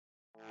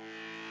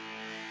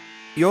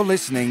You're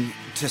listening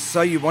to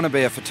So You Want to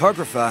Be a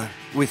Photographer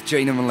with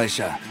Gina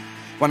Milicia,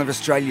 one of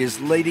Australia's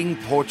leading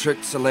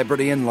portrait,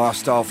 celebrity and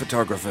lifestyle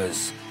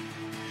photographers.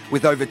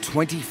 With over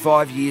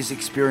 25 years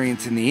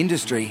experience in the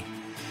industry,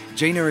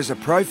 Gina is a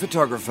pro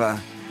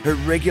photographer who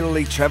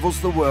regularly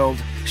travels the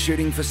world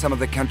shooting for some of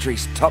the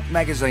country's top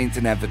magazines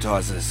and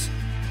advertisers.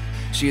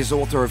 She is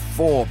author of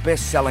 4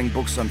 best-selling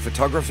books on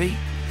photography,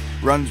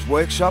 runs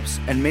workshops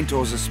and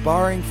mentors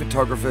aspiring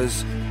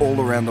photographers all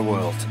around the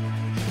world.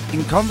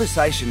 In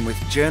conversation with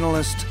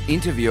journalist,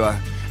 interviewer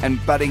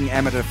and budding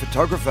amateur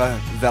photographer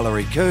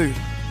Valerie Khoo,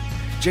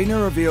 Gina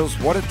reveals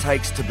what it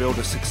takes to build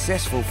a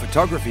successful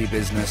photography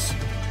business,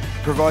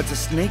 provides a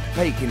sneak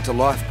peek into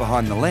life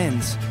behind the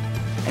lens,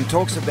 and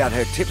talks about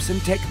her tips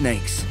and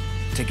techniques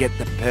to get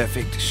the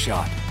perfect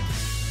shot.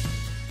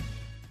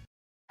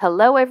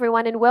 Hello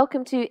everyone and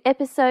welcome to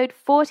episode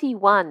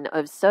 41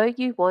 of So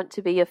You Want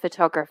to Be a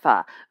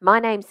Photographer. My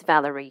name's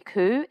Valerie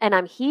Khoo and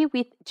I'm here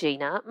with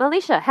Gina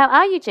Milicia. How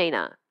are you,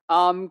 Gina?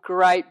 I'm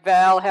great,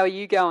 Val. How are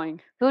you going?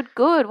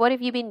 Good. What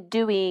have you been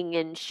doing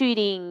and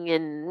shooting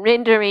and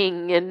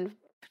rendering and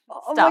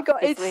Oh stuff my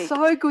God, this it's week?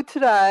 so good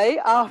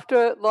today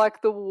after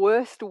like the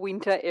worst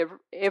winter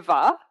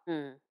ever.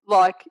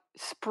 Like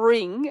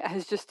spring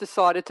has just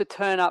decided to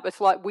turn up. It's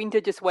like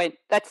winter just went,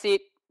 that's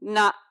it,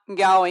 nah, I'm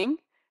going.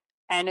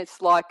 And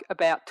it's like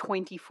about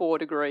 24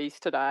 degrees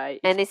today.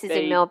 And this is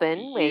in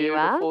Melbourne, where you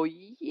are? Beautiful.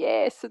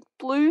 Yes, it's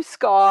blue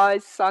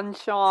skies,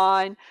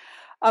 sunshine.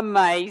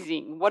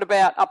 Amazing. What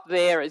about up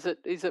there? Is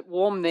it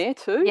warm there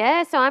too?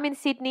 Yeah, so I'm in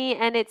Sydney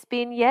and it's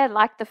been,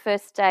 like the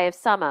first day of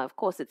summer. Of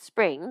course, it's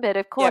spring, but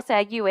of course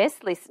our US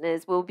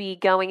listeners will be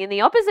going in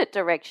the opposite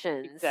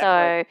direction.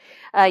 Exactly.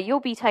 So you'll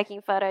be taking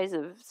photos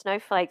of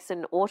snowflakes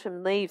and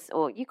autumn leaves,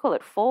 or you call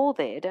it fall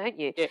there, don't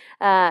you?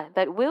 Yeah.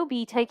 But we'll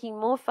be taking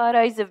more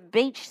photos of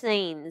beach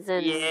scenes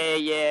and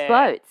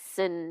boats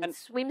and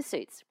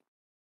swimsuits.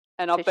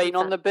 And I've been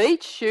on the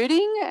beach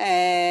shooting,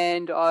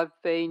 and I've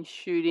been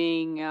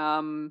shooting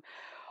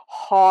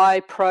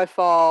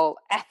high-profile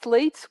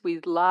athletes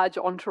with large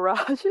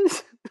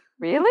entourages.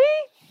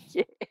 Really?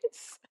 Yes.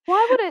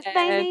 Why would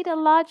they need a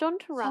large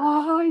entourage?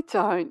 I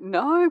don't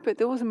know, but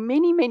there was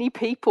many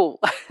people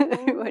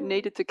who I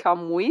needed to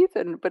come with,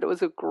 but it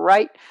was a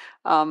great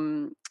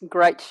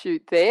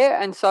shoot there.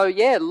 And so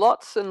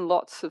lots and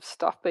lots of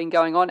stuff been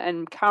going on,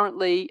 and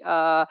currently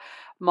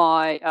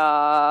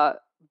my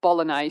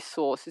bolognese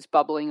sauce is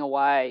bubbling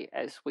away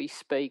as we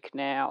speak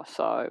now.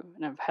 So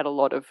and I've had a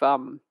lot of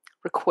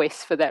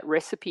requests for that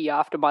recipe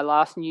after my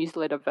last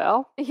newsletter,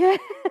 Val. Yeah.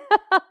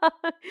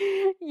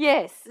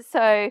 Yes.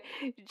 So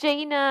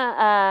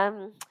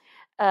Gina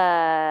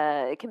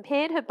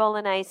compared her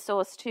bolognese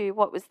sauce to,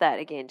 what was that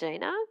again,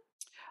 Gina?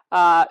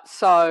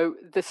 So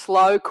the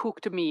slow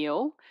cooked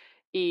meal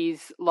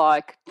is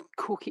like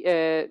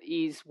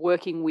is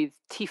working with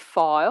TIFF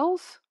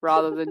files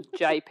rather than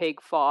JPEG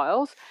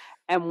files.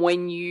 And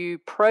when you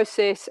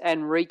process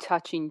and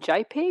retouch in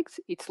JPEGs,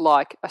 it's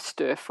like a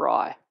stir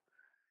fry.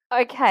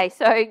 Okay,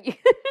 so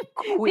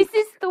this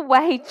is the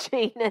way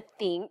Gina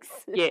thinks.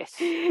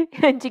 Yes.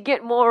 And to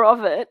get more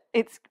of it,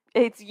 it's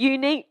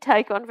unique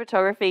take on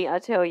photography, I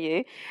tell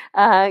you.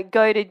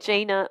 Go to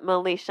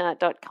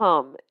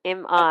ginamilicia.com,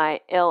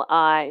 MILICIA,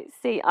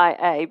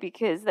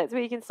 because that's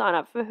where you can sign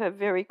up for her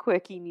very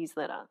quirky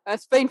newsletter.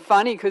 It's been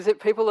funny because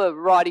people are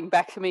writing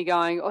back to me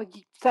going, "Oh,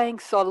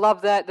 thanks, I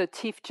love that, the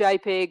TIFF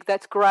JPEG,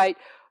 that's great.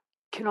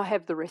 Can I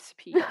have the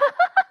recipe?"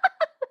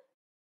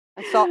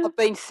 And so I've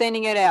been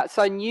sending it out.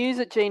 So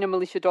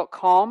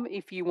news@ginamilicia.com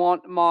if you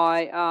want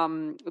my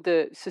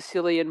the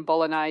Sicilian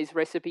bolognese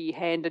recipe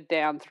handed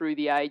down through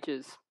the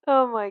ages.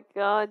 Oh my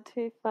God,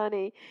 too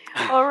funny.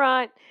 All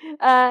right.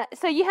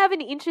 So you have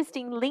an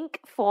interesting link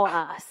for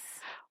us.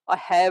 I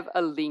have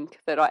a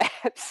link that I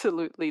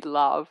absolutely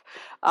love.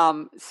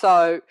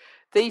 So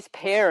these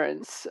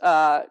parents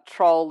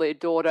troll their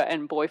daughter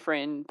and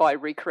boyfriend by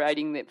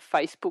recreating their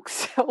Facebook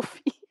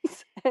selfies.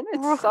 And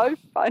it's so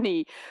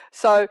funny.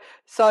 So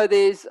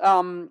there's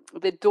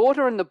the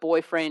daughter and the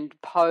boyfriend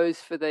pose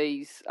for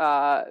these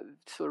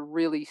sort of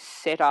really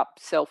set up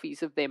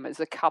selfies of them as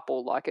a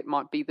couple. Like it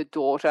might be the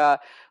daughter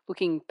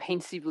looking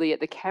pensively at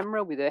the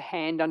camera with her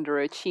hand under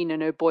her chin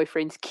and her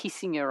boyfriend's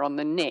kissing her on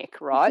the neck,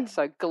 right?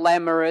 So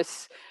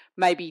glamorous,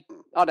 maybe,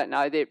 I don't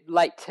know, they're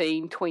late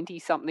teen,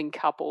 20-something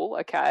couple,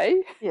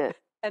 okay? Yeah.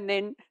 And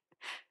then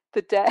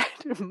the dad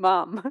and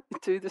mum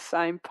do the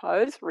same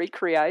pose,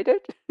 recreate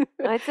it.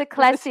 Oh, it's a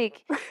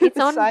classic.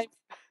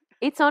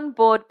 It's on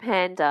Board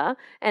Panda,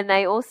 and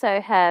they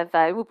also have.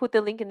 We'll put the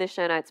link in the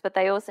show notes, but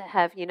they also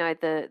have,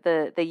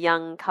 the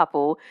young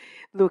couple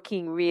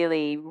looking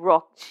really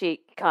rock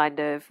chic, kind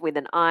of with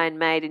an Iron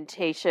Maiden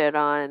t-shirt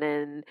on,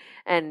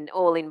 and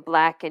all in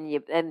black,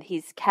 and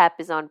his cap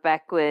is on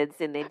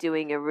backwards, and they're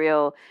doing a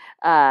real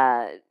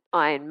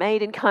Iron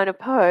Maiden kind of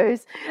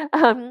pose.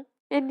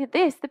 And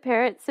yes, the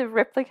parents have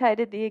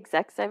replicated the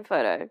exact same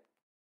photo.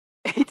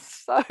 It's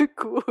so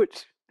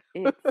good.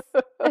 It's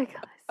a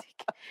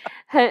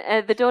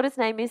classic. The daughter's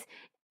name is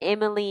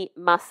Emily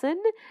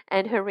Musson,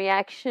 and her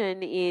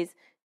reaction is,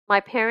 My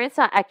parents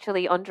are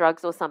actually on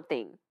drugs or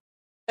something.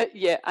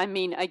 Yeah, I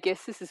mean, I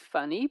guess this is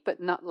funny,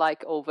 but not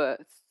like over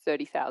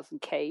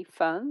 30,000 K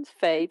funds.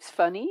 Fave's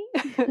funny.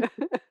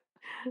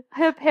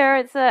 Her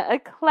parents are a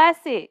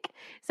classic.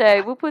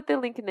 So we'll put the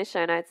link in the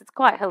show notes. It's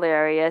quite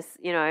hilarious.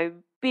 You know,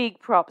 big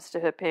props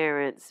to her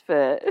parents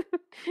for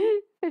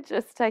for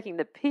just taking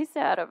the piss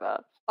out of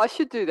her. I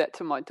should do that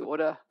to my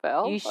daughter,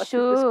 Val. You I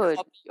should.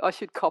 I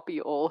should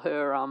copy all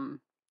her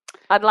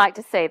I'd like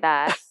to see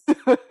that.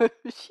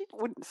 She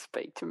wouldn't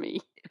speak to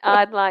me.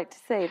 I'd like to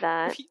see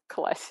that.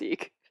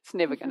 Classic. It's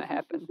never going to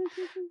happen.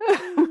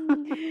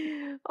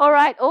 All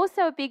right.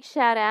 Also, a big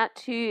shout out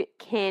to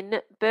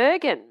Ken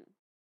Bergen.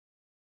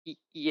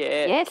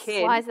 Yeah. Yes.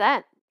 Ken, why is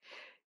that?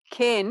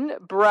 Ken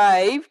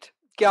braved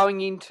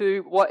going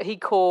into what he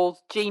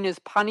calls Gina's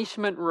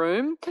punishment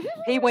room.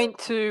 He went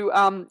to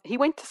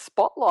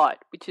Spotlight,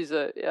 which is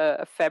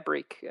a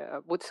fabric.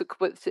 What's it?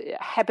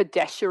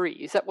 Haberdashery?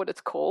 Is that what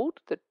it's called?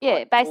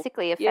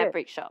 Basically a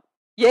fabric shop.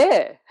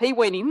 Yeah, he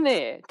went in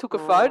there, took a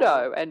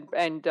photo,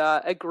 and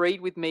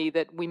agreed with me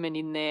that women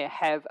in there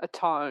have a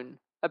tone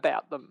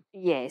about them.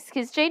 Yes,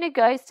 because Gina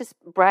goes to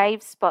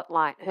brave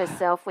Spotlight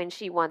herself when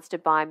she wants to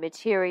buy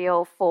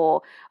material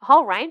for a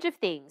whole range of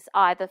things,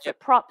 either for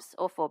props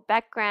or for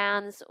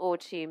backgrounds or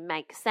to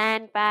make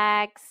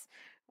sandbags.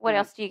 What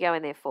else do you go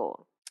in there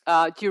for?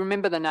 Do you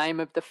remember the name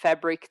of the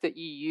fabric that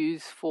you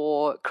use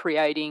for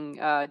creating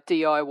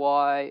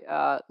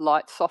DIY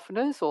light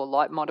softeners or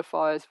light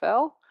modifiers,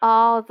 Val?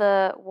 Oh,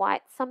 the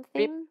white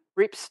something?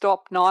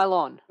 Ripstop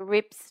nylon.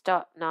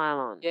 Ripstop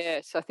nylon.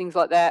 Yeah, so things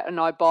like that. And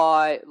I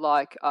buy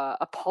like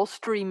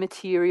upholstery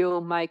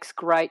material makes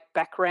great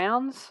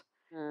backgrounds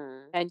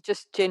and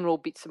just general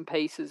bits and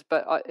pieces.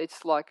 But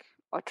it's like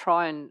I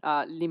try and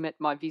limit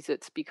my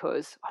visits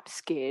because I'm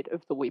scared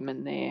of the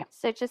women there.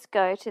 So just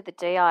go to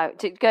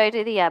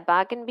the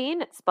bargain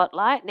bin at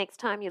Spotlight next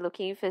time you're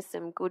looking for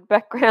some good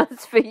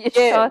backgrounds for your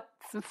shots.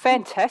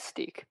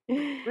 Fantastic.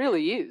 It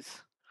really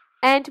is.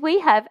 And we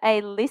have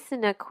a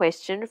listener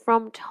question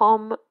from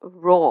Tom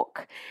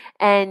Rourke.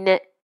 And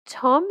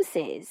Tom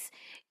says,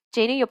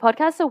 Gina, your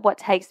podcasts are what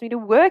takes me to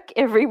work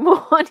every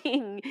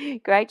morning.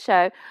 Great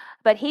show.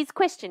 But his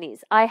question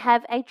is, I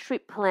have a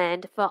trip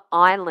planned for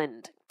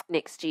Ireland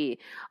next year.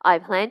 I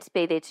plan to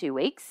be there 2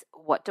 weeks.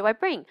 What do I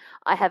bring?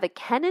 I have a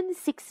Canon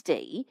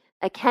 6D,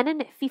 a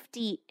Canon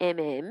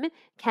 50mm,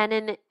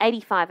 Canon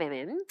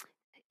 85mm,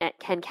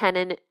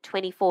 Canon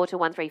 24 to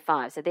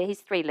 135. So there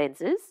his three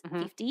lenses,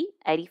 50,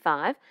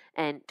 85,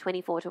 and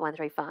 24 to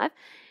 135.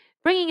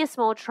 Bringing a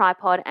small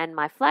tripod and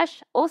my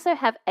flash. Also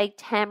have a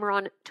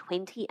Tamron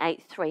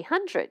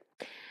 28-300.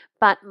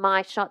 But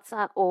my shots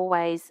are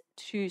always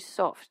too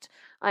soft.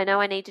 I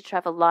know I need to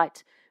travel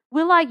light.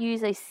 Will I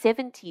use a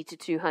 70 to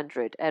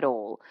 200 at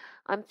all?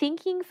 I'm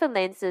thinking for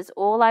lenses,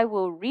 all I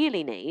will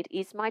really need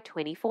is my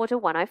 24 to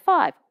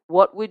 105.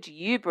 What would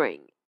you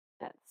bring?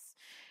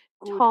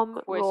 Tom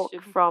Rourke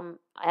from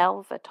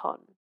Alverton.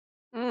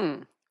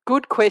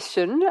 Good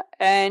question.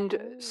 And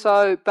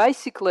so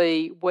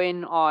basically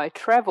when I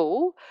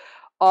travel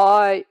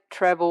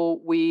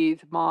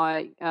with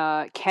my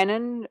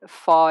Canon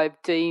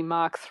 5D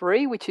Mark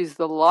III, which is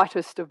the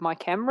lightest of my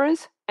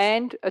cameras,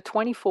 and a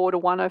 24 to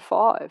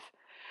 105.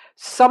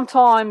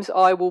 Sometimes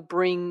I will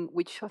bring,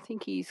 which I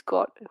think he's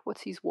got,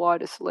 what's his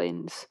widest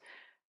lens?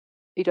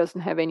 He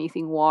doesn't have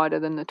anything wider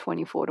than the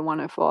 24 to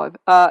 105.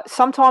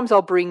 Sometimes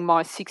I'll bring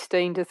my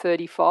 16 to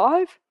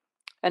 35,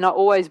 and I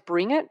always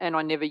bring it, and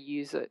I never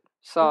use it.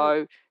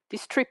 So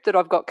this trip that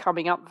I've got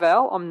coming up,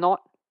 Val,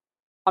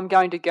 I'm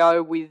going to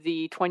go with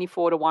the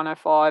 24 to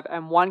 105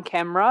 and one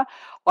camera.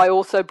 I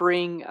also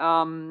bring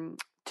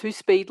 2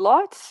 speed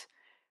lights.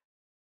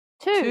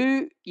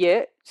 Two,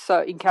 yeah.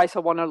 So in case I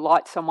want to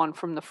light someone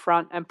from the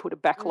front and put a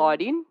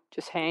backlight in,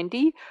 just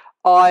handy.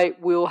 I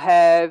will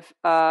have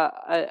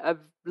a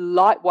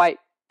lightweight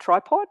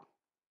tripod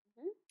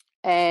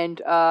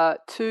and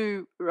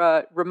 2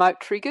 remote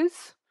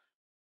triggers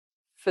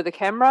for the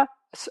camera,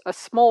 a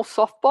small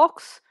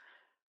softbox,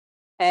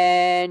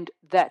 and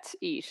that's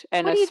it.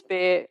 And a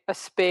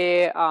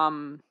spare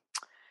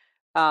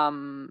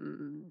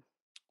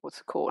what's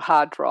it called?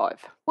 Hard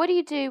drive. What do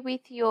you do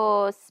with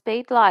your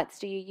speed lights?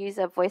 Do you use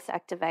a voice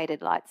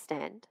activated light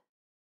stand?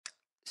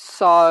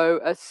 So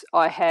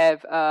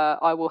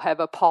I will have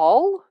a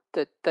pole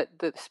that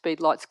the speed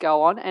lights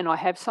go on, and I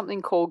have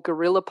something called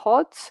Gorilla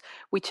Pods,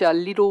 which are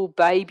little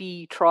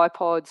baby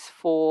tripods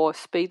for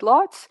speed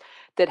lights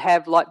that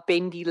have like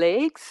bendy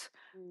legs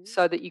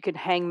so that you can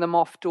hang them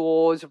off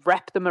doors,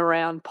 wrap them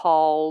around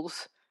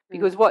poles.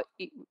 Because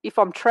if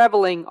I'm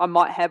traveling, I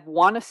might have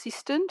one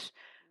assistant.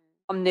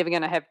 I'm never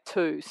going to have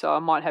 2, so I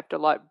might have to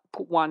like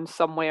put one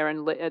somewhere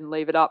and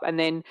leave it up. And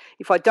then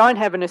if I don't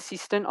have an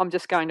assistant, I'm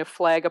just going to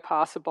flag a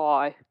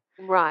passerby.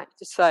 Right.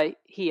 To say,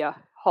 here,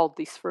 hold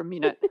this for a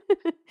minute.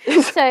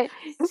 So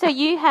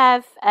you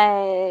have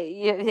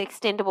an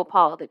extendable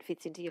pole that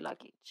fits into your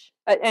luggage.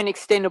 An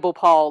extendable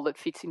pole that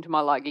fits into my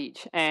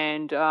luggage,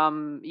 and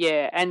and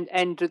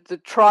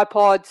the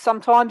tripod.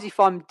 Sometimes if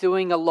I'm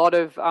doing a lot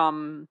of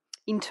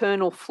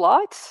internal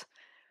flights,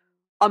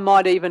 I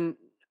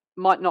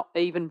might not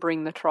even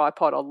bring the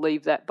tripod. I'll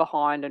leave that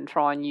behind and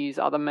try and use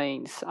other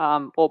means,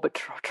 but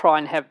try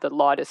and have the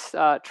lightest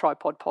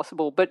tripod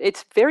possible. But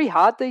it's very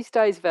hard these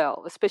days,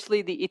 Val,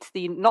 especially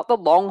not the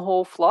long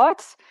haul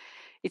flights.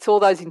 It's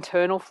all those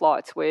internal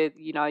flights where,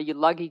 your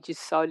luggage is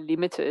so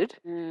limited,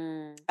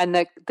 and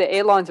the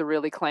airlines are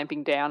really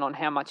clamping down on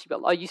how much you've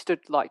got. I used to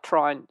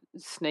try and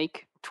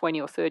sneak 20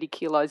 or 30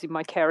 kilos in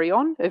my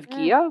carry-on of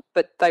gear,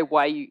 but they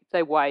weigh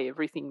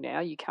everything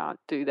now. You can't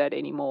do that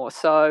anymore.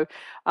 So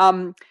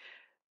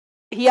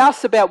he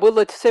asks about, will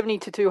the 70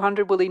 to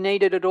 200, will he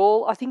need it at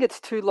all? I think it's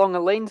too long a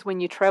lens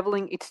when you're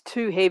traveling. It's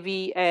too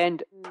heavy,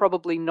 and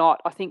probably not.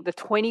 I think the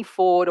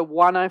 24 to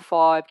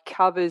 105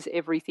 covers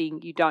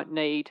everything. You don't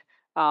need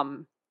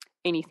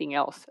anything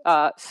else.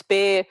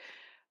 Spare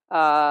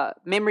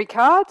memory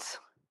cards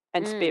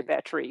and spare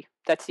battery.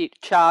 That's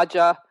it.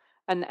 Charger,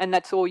 and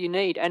that's all you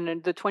need.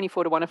 And the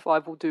 24 to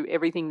 105 will do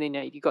everything they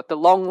need. You've got the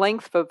long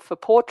length for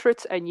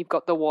portraits, and you've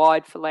got the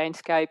wide for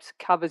landscapes.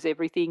 Covers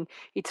everything.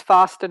 It's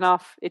fast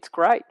enough. It's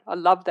great. I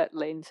love that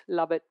lens.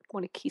 Love it.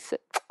 Want to kiss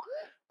it.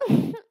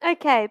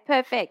 Okay,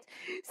 perfect.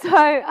 So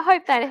I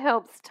hope that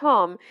helps,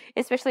 Tom,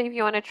 especially if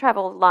you want to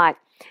travel light.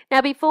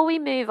 Now, before we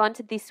move on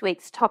to this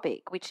week's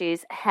topic, which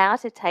is how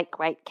to take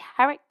great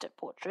character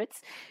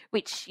portraits,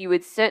 which you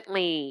would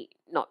certainly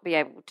not be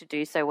able to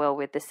do so well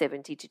with the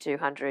 70 to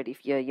 200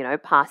 if you're,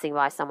 passing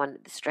by someone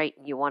at the street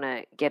and you want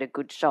to get a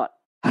good shot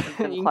of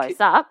them close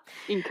up.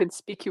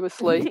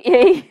 Inconspicuously.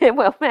 Yeah,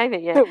 well, maybe,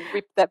 yeah.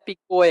 Whip that big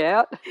boy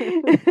out.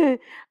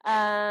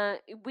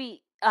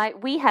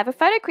 We have a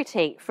photo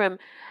critique from,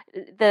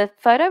 the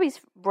photo is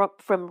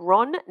from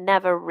Ron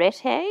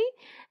Navarrete,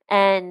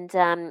 and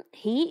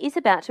he is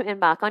about to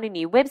embark on a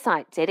new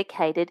website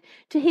dedicated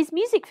to his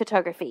music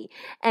photography.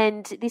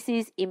 And this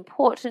is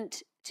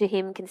important to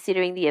him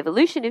considering the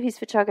evolution of his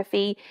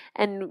photography,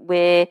 and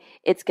where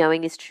it's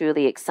going is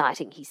truly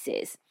exciting, he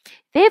says.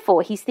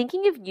 Therefore, he's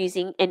thinking of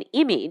using an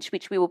image,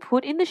 which we will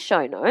put in the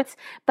show notes,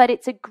 but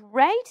it's a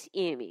great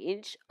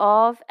image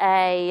of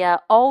a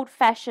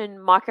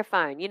old-fashioned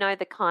microphone,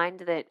 the kind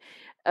that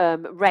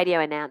radio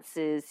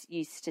announcers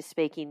used to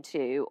speak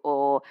into,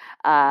 or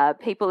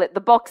people at the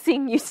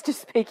boxing used to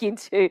speak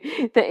into,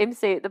 the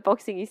MC at the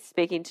boxing used to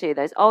speak into,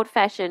 those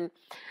old-fashioned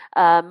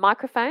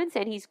microphones.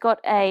 And he's got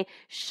a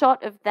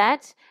shot of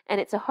that,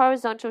 and it's a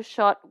horizontal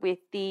shot with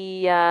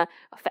the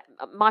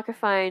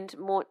microphone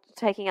more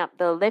taking up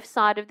the left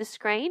side of the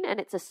screen, and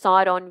it's a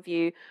side-on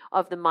view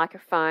of the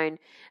microphone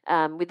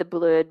with a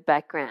blurred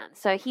background.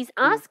 So he's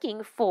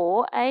asking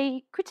for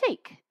a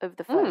critique of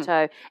the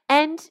photo,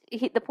 and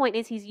the point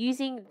is he's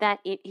using that.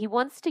 He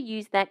wants to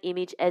use that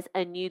image as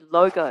a new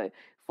logo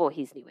for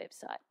his new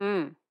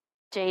website.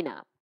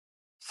 Gina.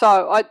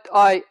 So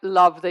I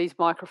love these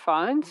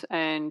microphones,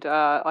 and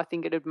I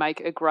think it'd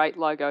make a great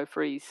logo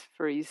for his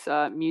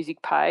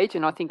music page.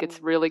 And I think it's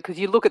really, because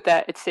you look at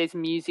that, it says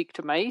music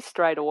to me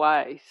straight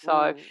away.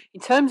 So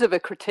in terms of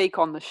a critique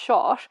on the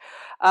shot,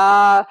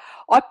 I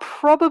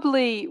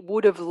probably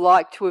would have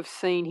liked to have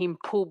seen him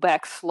pull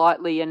back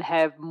slightly and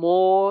have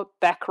more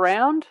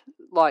background,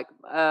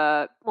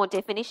 more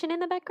definition in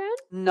the background.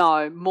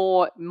 No,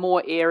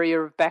 more area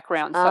of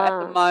background. So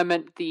at the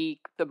moment, the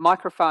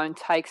microphone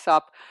takes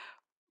up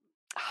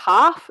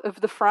half of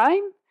the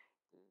frame,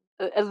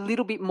 a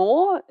little bit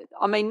more.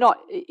 I mean,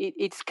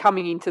 it's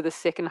coming into the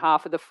second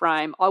half of the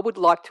frame. I would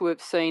like to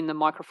have seen the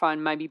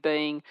microphone maybe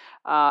being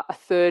a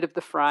third of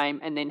the frame,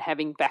 and then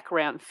having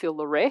background fill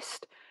the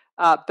rest.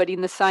 But in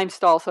the same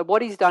style. So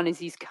what he's done is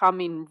he's come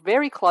in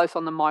very close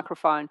on the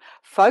microphone,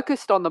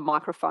 focused on the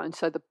microphone,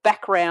 so the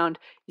background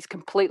is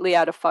completely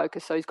out of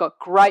focus. So he's got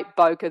great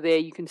bokeh there.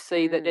 You can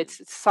see that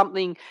it's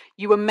something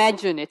you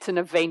imagine it's an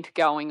event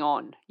going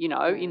on,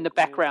 in the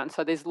background.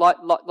 So there's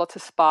lots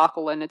of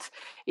sparkle, and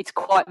it's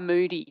quite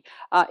moody.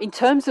 In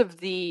terms of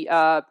the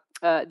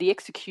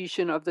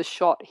execution of the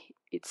shot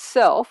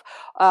itself,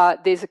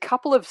 there's a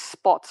couple of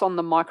spots on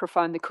the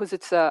microphone, because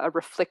it's a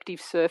reflective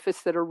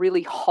surface, that are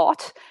really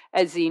hot,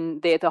 as in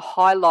they're the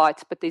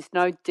highlights, but there's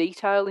no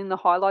detail in the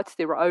highlights.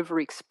 They're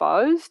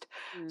overexposed.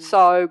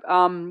 So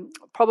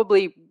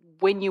probably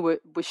when you were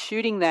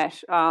shooting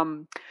that,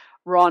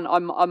 Ron,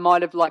 I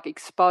might have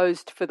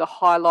exposed for the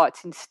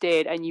highlights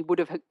instead, and you would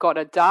have got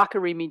a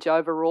darker image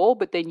overall,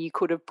 but then you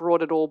could have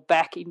brought it all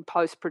back in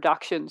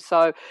post-production.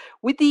 So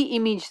with the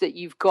image that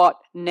you've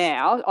got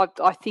now,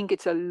 I think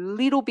it's a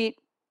little bit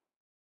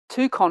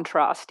too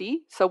contrasty.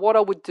 So what I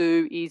would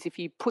do is, if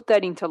you put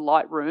that into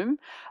Lightroom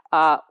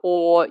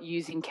or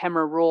using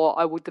Camera Raw,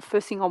 the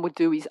first thing I would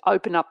do is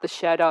open up the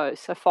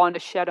shadows. So find a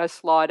shadow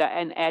slider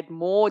and add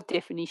more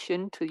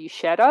definition to your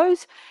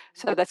shadows.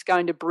 So that's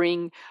going to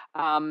bring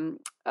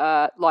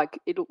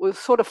it will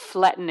sort of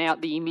flatten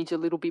out the image a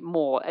little bit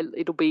more.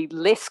 It'll be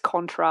less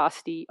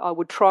contrasty. I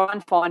would try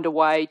and find a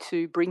way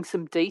to bring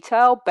some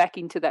detail back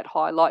into that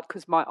highlight,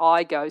 because my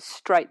eye goes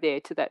straight there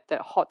to that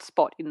hot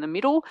spot in the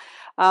middle,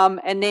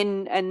 and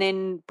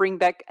then bring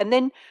back, and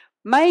then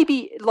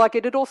maybe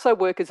it'd also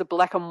work as a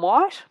black and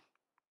white.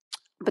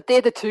 But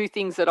they're the two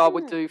things that I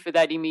would do for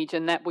that image,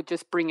 and that would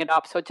just bring it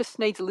up. So it just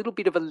needs a little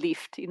bit of a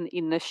lift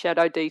in the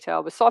shadow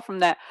detail. But aside from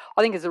that,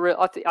 I think it's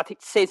I think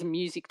it says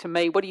music to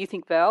me. What do you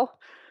think, Val?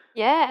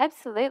 Yeah,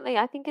 absolutely.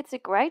 I think it's a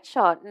great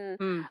shot,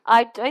 and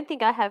I don't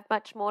think I have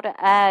much more to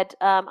add.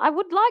 I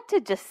would like to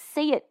just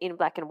see it in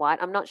black and white.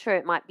 I'm not sure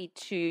it might be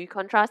too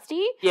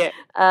contrasty,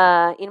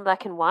 in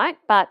black and white,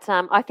 but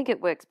I think it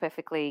works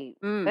perfectly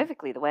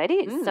the way it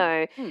is.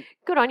 So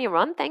good on you,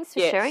 Ron. Thanks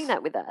for sharing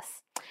that with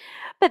us.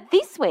 But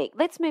this week,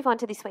 let's move on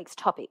to this week's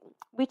topic,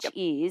 which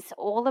is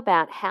all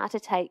about how to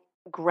take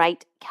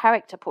great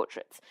character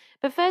portraits.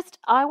 But first,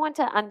 I want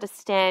to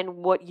understand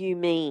what you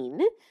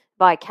mean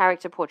by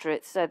character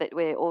portraits so that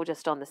we're all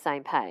just on the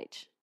same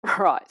page.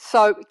 Right.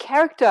 So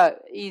character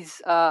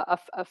is a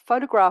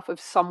photograph of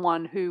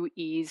someone who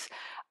is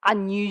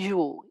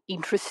unusual,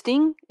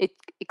 interesting,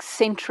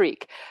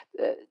 eccentric.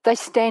 They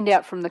stand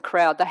out from the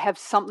crowd. They have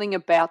something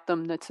about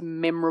them that's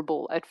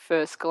memorable at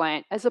first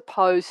glance, as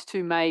opposed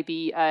to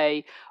maybe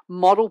a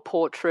model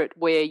portrait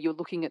where you're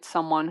looking at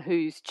someone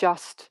who's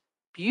just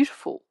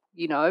beautiful,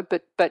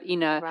 but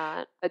in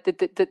a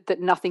that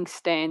nothing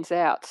stands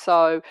out.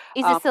 So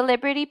is a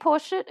celebrity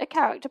portrait a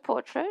character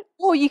portrait?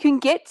 Or you can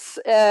get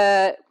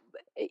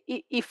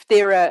if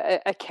they're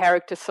a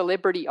character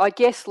celebrity, I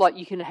guess, like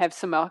you can have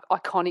some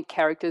iconic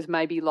characters,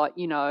 maybe like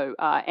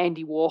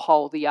Andy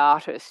Warhol, the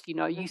artist.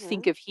 You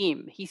think of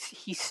him; he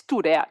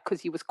stood out because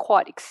he was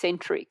quite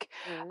eccentric.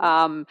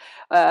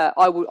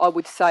 I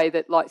would say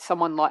that like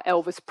someone like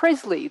Elvis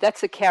Presley,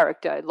 that's a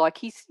character. Like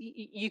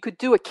you could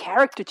do a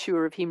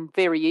caricature of him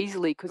very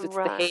easily because it's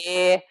the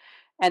hair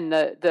and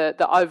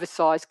the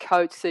oversized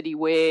coats that he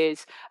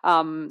wears.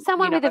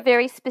 Someone with a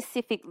very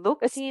specific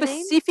look,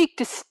 specific,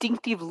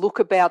 distinctive look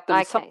about them.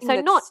 Okay, something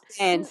so that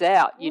stands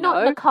out.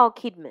 Not Nicole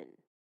Kidman.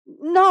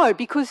 No,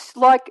 because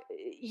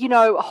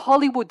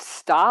Hollywood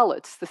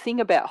starlets. The thing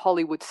about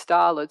Hollywood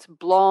starlets,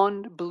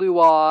 blonde,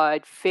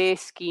 blue-eyed,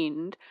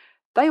 fair-skinned,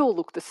 they all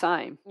look the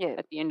same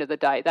at the end of the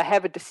day. They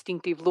have a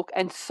distinctive look,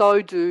 and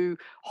so do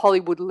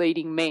Hollywood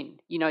leading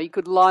men. You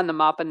could line them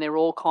up and they're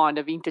all kind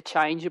of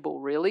interchangeable,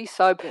 really.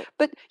 So,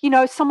 but,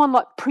 someone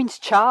like Prince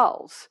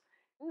Charles,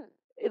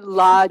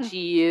 large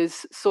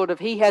ears, sort of,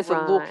 he has a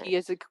look, he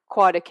has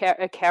quite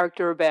a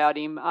character about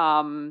him.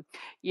 Arnold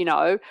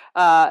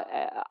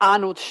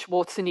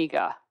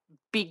Schwarzenegger.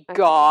 Big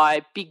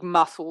guy, big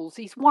muscles.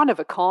 He's one of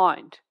a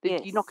kind.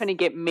 Yes. You're not going to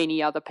get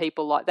many other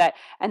people like that.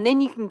 And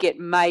then you can get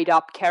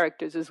made-up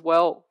characters as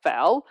well,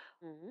 Val.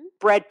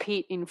 Brad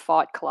Pitt in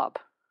Fight Club.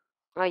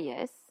 Oh,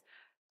 yes.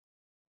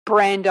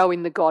 Brando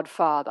in The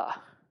Godfather.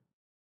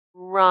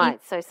 Right,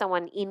 so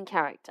someone in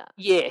character.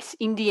 Yes,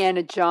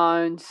 Indiana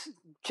Jones,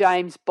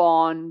 James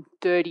Bond,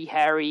 Dirty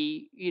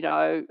Harry,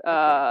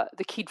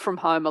 the kid from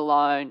Home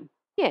Alone.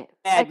 Yeah.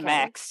 Mad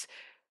Max.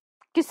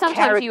 Because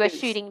sometimes you are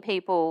shooting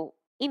people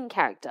in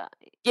character.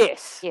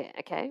 Yes. Yeah,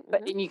 okay.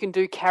 But then you can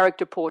do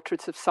character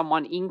portraits of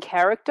someone in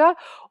character,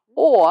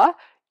 or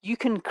you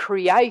can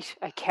create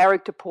a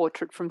character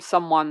portrait from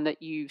someone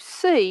that you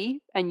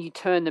see and you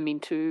turn that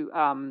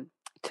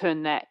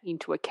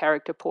into a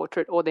character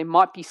portrait, or there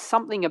might be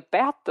something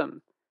about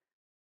them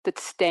that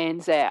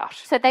stands out.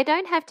 So they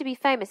don't have to be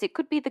famous. It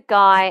could be the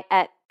guy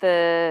at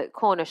the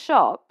corner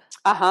shop.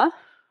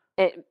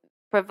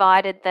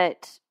 Provided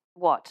that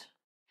what?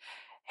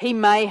 He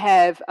may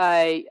have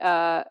a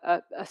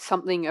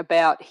something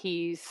about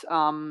his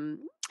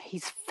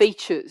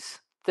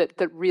features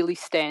that really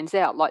stands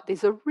out. Like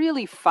there's a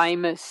really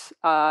famous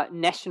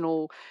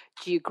National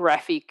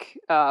Geographic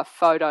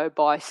photo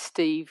by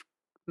Steve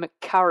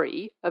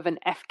McCurry of an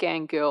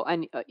Afghan girl,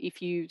 and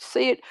if you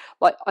see it,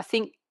 like I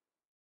think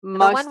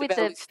most the one with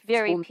the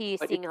very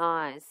piercing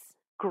eyes,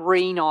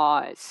 green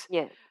eyes.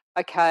 Yeah.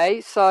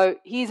 Okay, so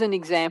here's an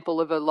example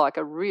of a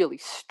really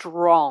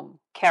strong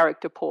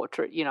character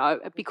portrait,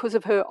 because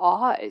of her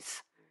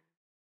eyes,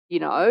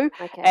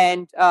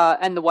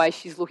 and the way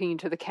she's looking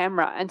into the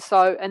camera, and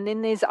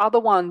then there's other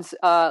ones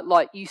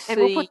like you see.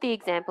 And we'll put the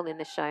example in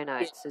the show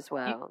notes as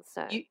well.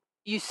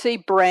 You see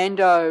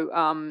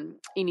Brando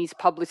in his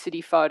publicity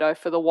photo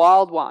for The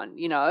Wild One.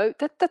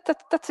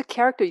 That's a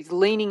character. He's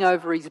leaning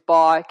over his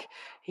bike.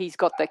 He's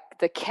got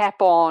the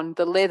cap on,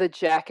 the leather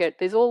jacket.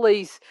 There's all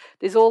these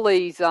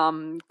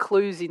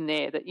clues in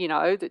there that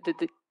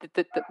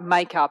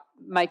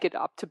make it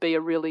up to be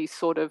a really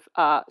sort of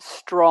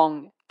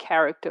strong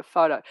character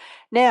photo.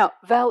 Now,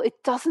 Val,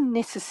 it doesn't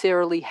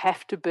necessarily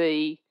have to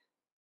be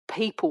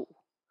people,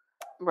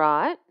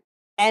 right?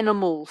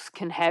 Animals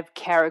can have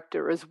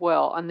character as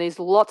well, and there's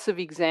lots of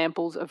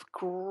examples of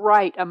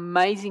great,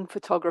 amazing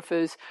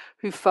photographers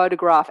who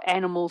photograph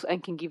animals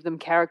and can give them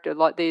character.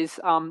 Like there's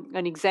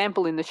an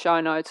example in the show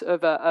notes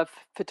of a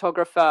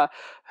photographer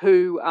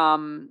who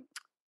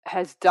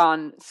has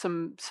done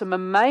some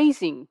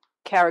amazing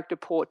character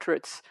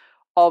portraits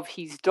of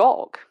his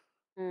dog,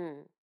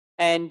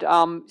 and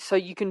so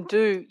you can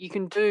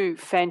do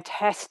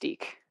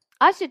fantastic.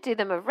 I should do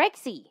them of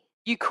Rexy.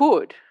 You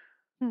could.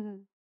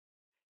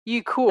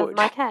 You could. Of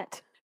my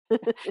cat.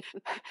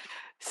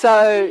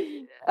 So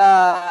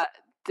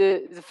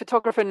the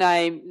photographer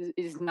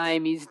his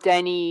name is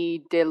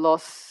Danny de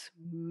los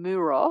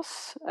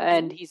Muros,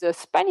 and he's a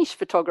Spanish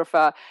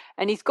photographer,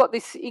 and he's got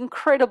this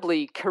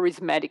incredibly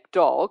charismatic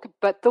dog.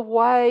 But the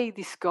way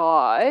this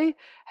guy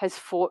has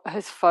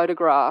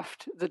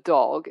photographed the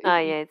dog,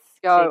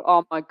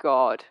 oh my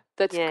God,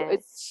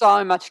 it's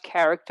so much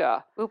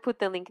character. We'll put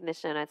the link in the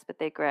show notes, but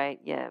they're great.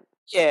 Yeah,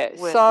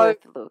 worth a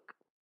look.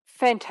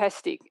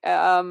 Fantastic.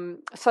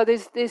 So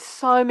there's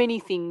so many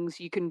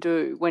things you can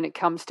do when it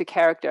comes to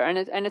character, and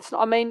it's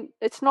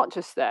it's not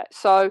just that.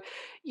 So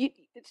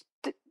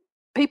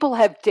people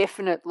have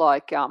definite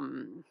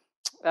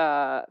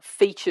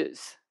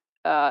features.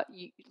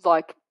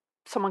 Like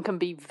someone can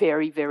be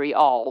very, very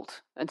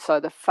old, and so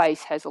the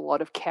face has a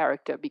lot of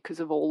character because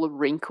of all the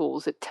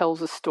wrinkles. It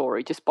tells a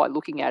story just by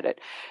looking at it.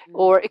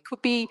 Or it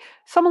could be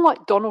someone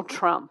like Donald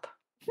Trump.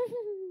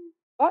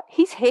 Right?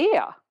 His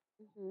hair.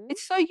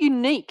 It's so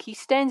unique. He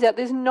stands out.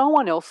 There's no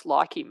one else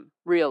like him,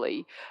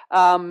 really.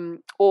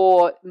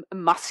 Or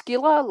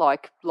muscular,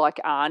 like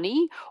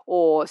Arnie,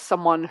 or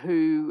someone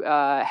who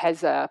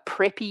has a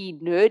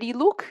preppy, nerdy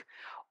look,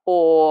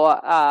 or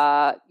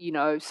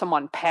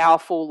someone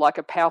powerful, like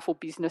a powerful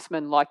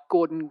businessman, like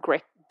Gordon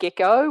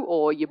Gekko,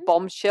 or your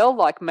bombshell,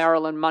 like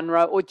Marilyn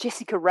Monroe, or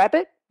Jessica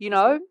Rabbit.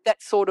 That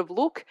sort of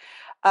look.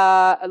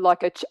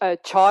 Like a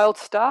child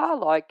star,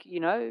 like,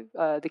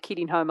 the kid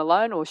in Home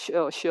Alone, or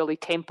Shirley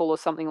Temple or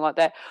something like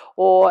that.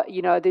 Or,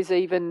 there's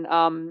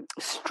even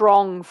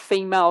strong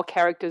female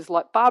characters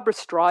like Barbara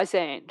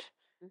Streisand,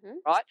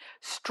 right?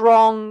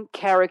 Strong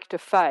character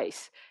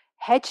face.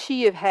 Had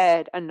she have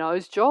had a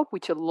nose job,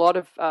 which a lot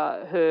of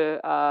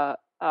her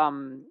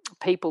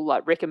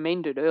people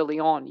recommended early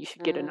on, you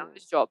should get a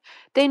nose job,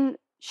 then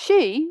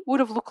she would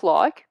have looked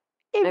like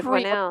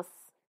everyone else.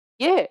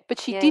 Yeah, but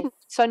she didn't.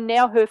 So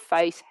now her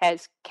face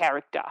has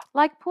character.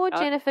 Like poor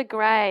Jennifer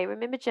Grey.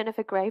 Remember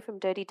Jennifer Grey from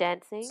Dirty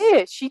Dancing?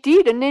 Yeah, she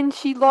did. And then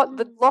she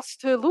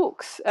lost her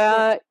looks.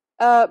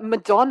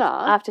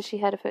 Madonna. After she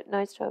had a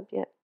nose job,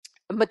 yeah.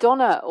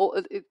 Madonna,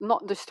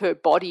 not just her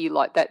body,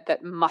 like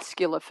that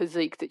muscular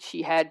physique that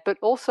she had, but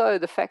also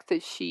the fact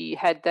that she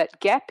had that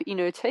gap in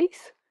her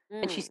teeth.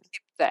 And she's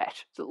kept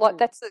that. So,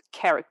 that's a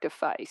character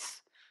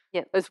face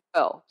as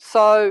well.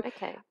 So,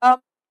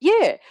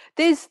 yeah,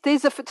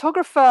 there's a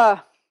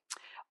photographer.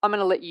 I'm going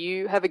to let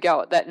you have a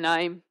go at that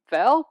name,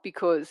 Val,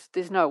 because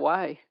there's no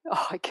way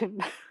I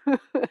can.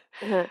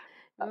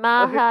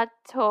 Maha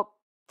Topkagic.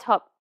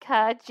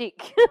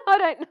 I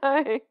don't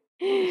know.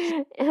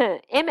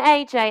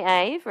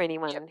 MAJA for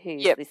anyone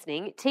who's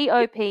listening.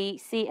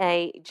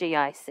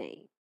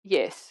 Topcagic.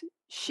 Yes.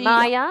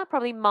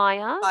 Probably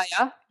Maya.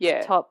 Maya,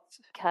 yeah.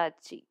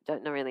 Topkagic.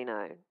 Don't really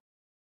know.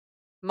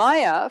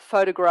 Maya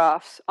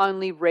photographs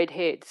only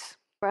redheads.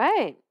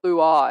 Right.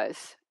 Blue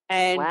eyes.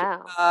 And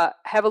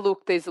have a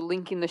look. There's a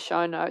link in the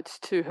show notes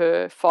to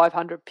her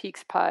 500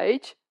 pics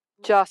page.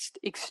 Just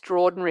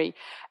extraordinary.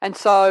 And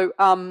so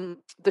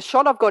the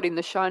shot I've got in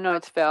the show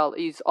notes, Val,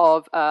 is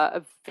of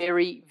a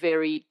very,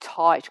 very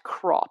tight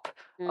crop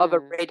of a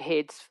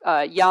redhead,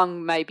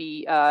 young,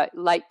 maybe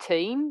late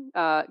teen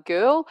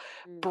girl,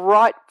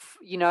 bright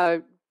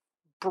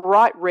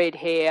red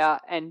hair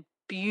and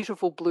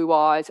beautiful blue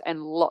eyes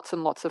and lots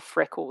of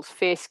freckles,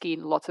 fair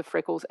skin, lots of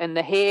freckles, and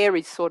the hair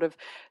is sort of,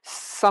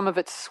 some of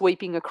it's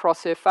sweeping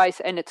across her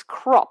face, and it's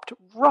cropped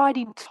right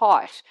in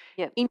tight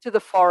into the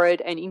forehead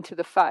and into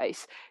the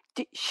face.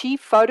 She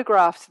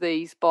photographs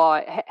these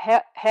by,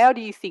 how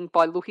do you think,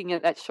 by looking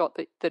at that shot,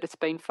 that it's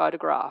been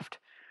photographed?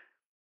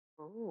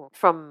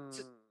 From,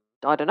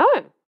 I don't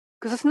know.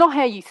 Because it's not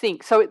how you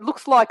think. So it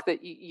looks like that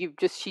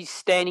she's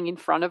standing in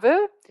front of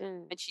her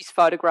and she's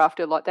photographed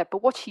her like that.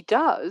 But what she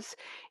does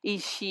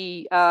is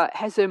she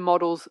has her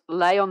models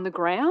lay on the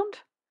ground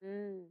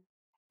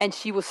and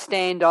she will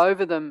stand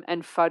over them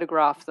and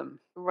photograph them.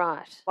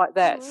 Right. Like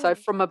that. So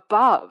from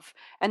above.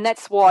 And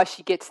that's why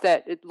she gets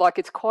that,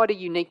 it's quite a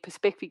unique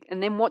perspective.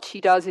 And then what she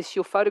does is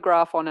she'll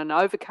photograph on an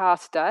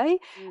overcast day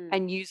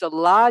and use a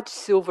large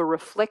silver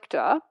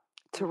reflector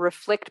to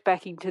reflect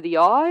back into the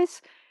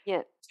eyes.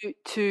 Yeah.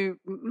 To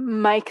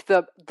make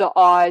the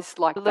eyes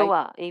like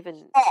bluer,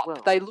 even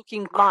they look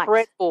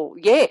incredible.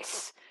 Light.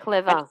 Yes,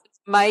 clever,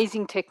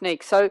 amazing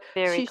technique. So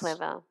very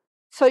clever.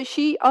 So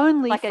she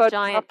only like a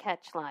giant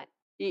catchlight.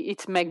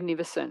 It's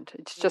magnificent.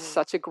 It's just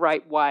such a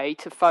great way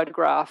to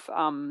photograph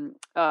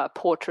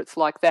portraits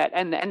like that,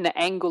 and the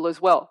angle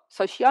as well.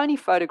 So she only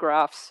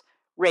photographs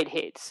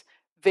redheads,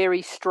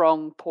 very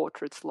strong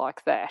portraits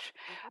like that.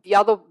 The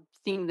other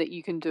thing that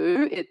you can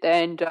do,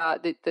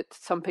 that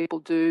some people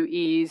do,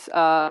 is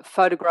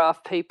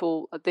photograph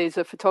people. There's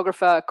a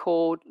photographer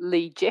called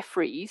Lee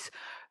Jeffries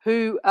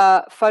who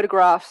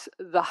photographs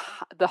the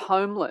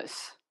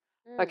homeless.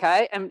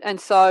 Okay, and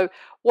so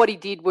what he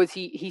did was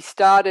he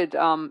started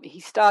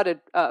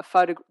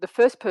the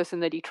first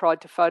person that he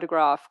tried to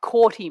photograph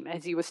caught him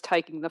as he was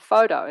taking the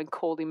photo and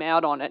called him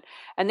out on it,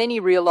 and then he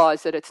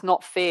realised that it's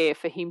not fair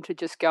for him to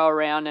just go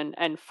around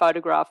and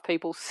photograph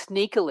people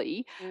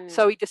sneakily.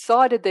 So he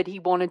decided that he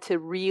wanted to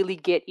really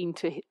get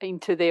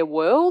into their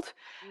world,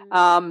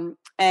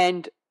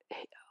 and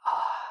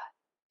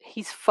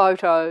his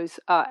photos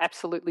are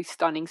absolutely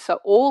stunning. So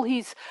all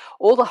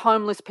the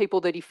homeless people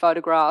that he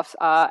photographs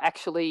are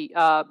actually,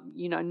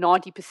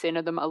 90%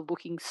 of them are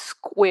looking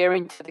square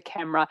into the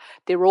camera.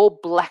 They're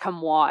all black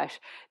and white.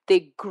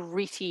 They're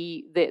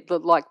gritty.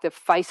 Like the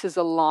faces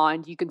are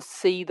lined. You can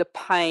see the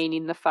pain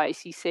in the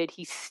face. He said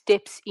he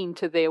steps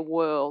into their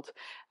world.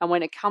 And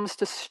when it comes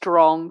to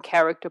strong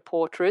character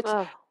portraits,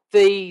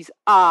 these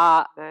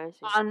are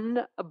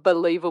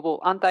unbelievable.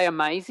 Aren't they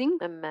amazing?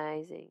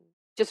 Amazing.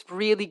 Just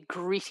really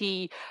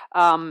gritty,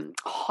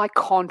 high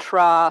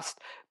contrast,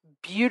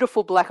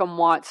 beautiful black and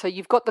white. So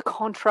you've got the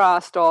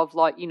contrast of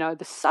the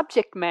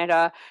subject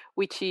matter,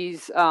 which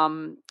is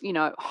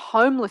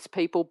homeless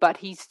people, but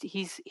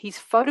he's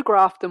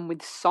photographed them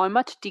with so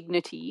much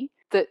dignity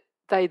that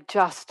they're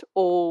just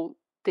all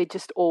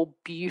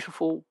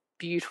beautiful,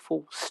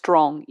 beautiful,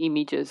 strong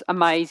images.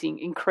 Amazing,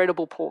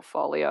 incredible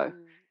portfolio.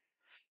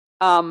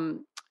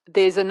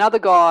 There's another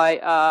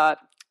guy,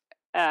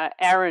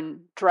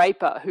 Aaron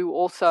Draper, who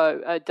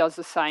also does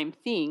the same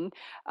thing,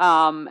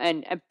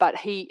 but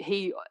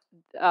he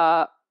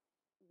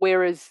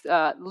whereas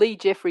Lee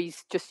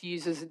Jeffries just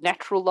uses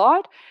natural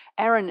light,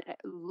 Aaron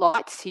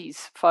lights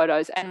his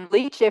photos, and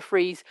Lee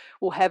Jeffries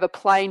will have a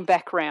plain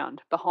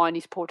background behind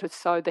his portraits.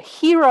 So the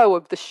hero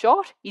of the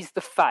shot is the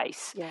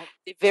face. Yeah.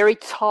 They're very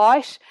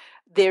tight.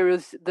 There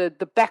is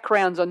the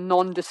backgrounds are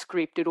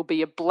nondescript. It'll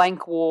be a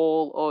blank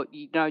wall or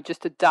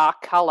just a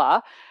dark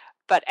color.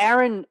 But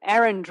Aaron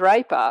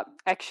Draper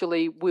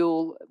actually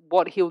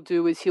what he'll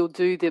do is he'll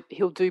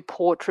do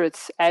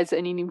portraits as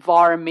an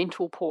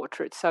environmental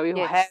portrait. So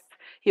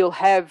he'll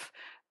have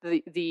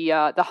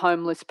the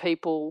homeless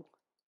people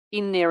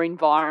in their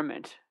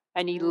environment,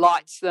 and he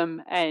lights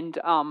them, and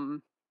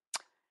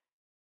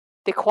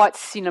they're quite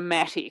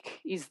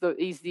cinematic is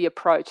the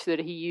approach that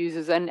he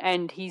uses,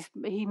 and he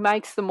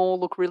makes them all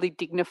look really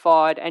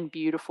dignified and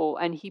beautiful,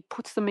 and he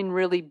puts them in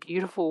really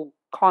beautiful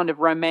kind of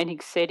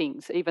romantic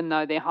settings, even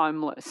though they're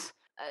homeless.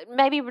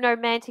 Maybe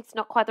romantic's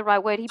not quite the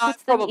right word. He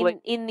puts them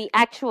in the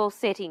actual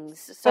settings.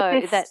 So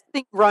but there's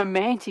something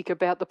romantic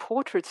about the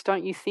portraits,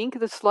 don't you think?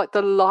 It's like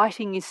the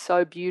lighting is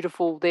so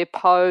beautiful. Their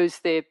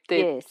pose, they're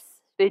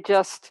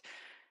just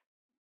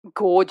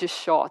gorgeous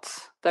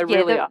shots. They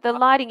really are. The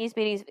lighting is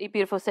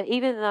beautiful. So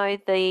even though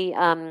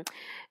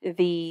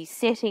the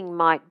setting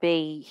might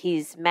be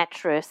his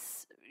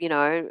mattress,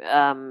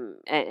 and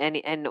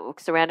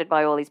surrounded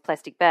by all these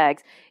plastic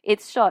bags,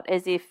 it's shot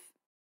as if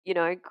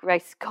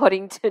Grace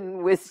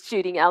Coddington was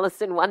shooting Alice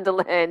in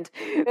Wonderland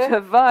for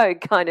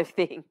Vogue kind of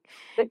thing,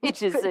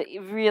 which is a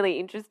really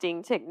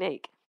interesting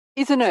technique.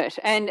 Isn't it?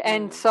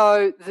 And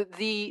so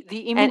the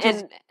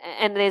images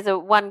and there's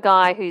one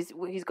guy who's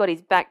got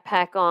his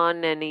backpack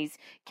on, and he's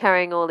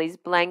carrying all these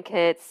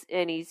blankets,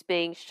 and he's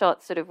being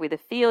shot sort of with a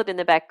field in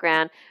the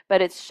background,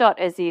 but it's shot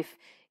as if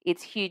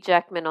it's Hugh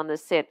Jackman on the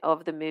set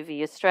of the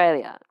movie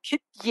Australia.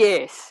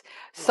 Yes.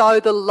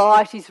 So the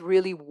light is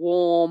really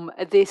warm.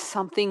 There's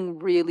something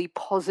really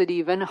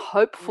positive and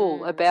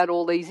hopeful about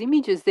all these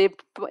images. They're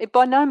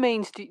by no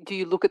means do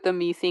you look at them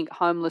and you think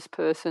homeless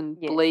person,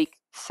 bleak,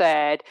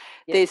 sad.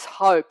 Yes. There's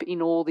hope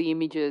in all the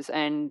images,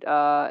 and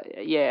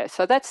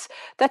so that's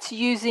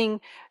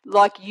using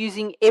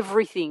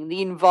everything,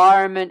 the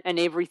environment and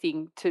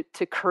everything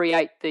to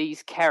create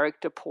these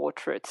character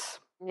portraits.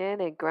 Yeah,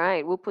 they're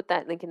great. We'll put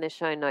that link in the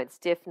show notes.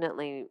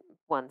 Definitely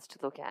ones to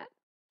look at.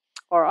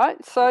 All right.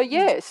 So,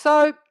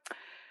 so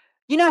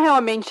you know how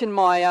I mentioned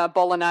my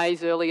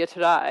bolognese earlier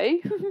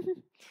today?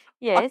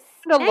 Yes.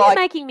 Now you're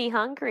making me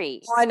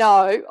hungry. I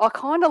know. I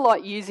kind of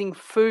like using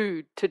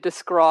food to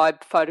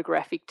describe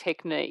photographic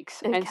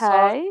techniques. Okay. And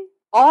so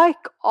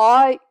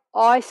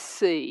I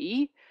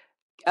see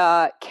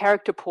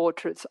character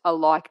portraits are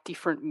like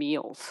different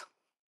meals.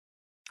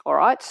 All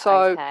right,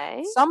 so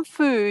some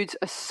foods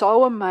are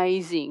so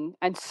amazing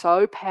and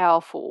so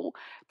powerful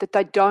that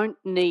they don't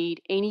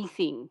need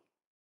anything.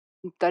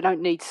 They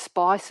don't need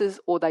spices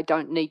or they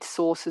don't need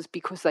sauces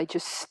because they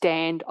just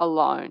stand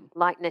alone.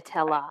 Like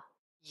Nutella.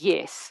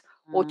 Yes,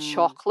 or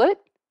chocolate.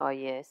 Oh,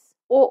 yes.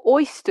 Or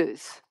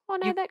oysters. Oh,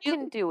 no, that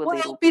can do a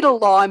little bit of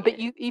lime, but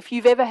if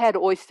you've ever had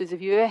oysters,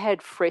 if you've ever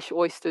had fresh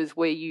oysters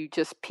where you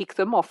just pick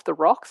them off the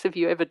rocks, have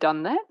you ever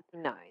done that?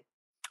 No.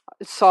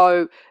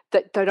 So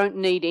that they don't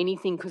need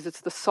anything because it's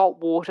the salt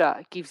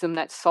water gives them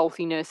that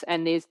saltiness,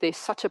 and there's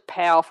such a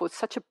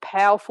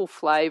powerful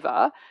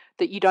flavour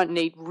that you don't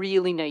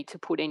really need to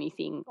put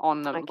anything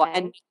on them. Okay.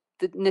 And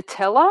the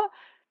Nutella,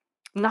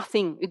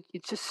 nothing.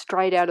 It's just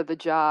straight out of the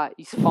jar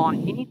is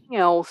fine. Anything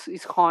else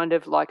is kind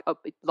of like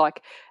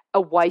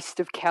a waste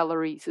of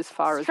calories as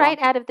far as straight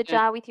out of the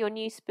jar with your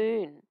new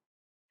spoon.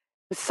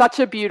 Such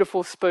a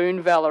beautiful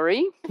spoon,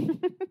 Valerie.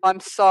 I'm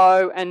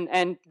so,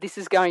 and this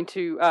is going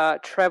to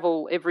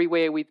travel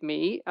everywhere with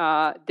me.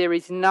 There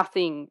is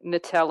nothing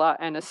Nutella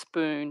and a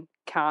spoon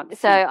can't fit.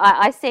 So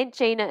I sent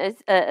Gina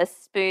a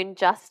spoon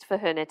just for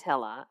her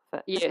Nutella.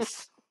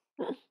 Yes.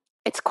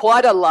 It's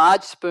quite a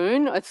large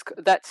spoon.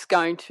 That's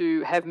going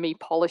to have me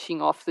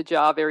polishing off the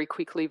jar very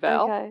quickly,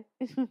 Val. Okay.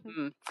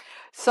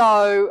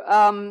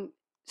 So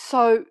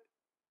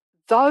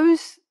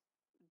those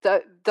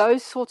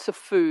those sorts of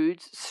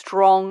foods,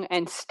 strong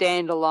and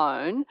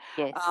standalone,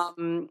 Yes.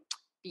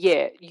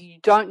 yeah, you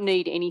don't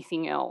need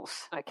anything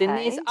else. Then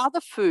there's Okay.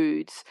 other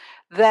foods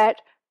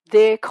that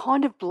they're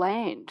kind of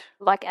bland.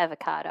 Like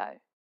avocado.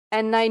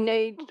 And they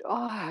need,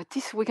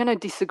 we're going to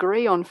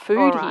disagree on food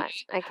All here.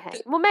 right.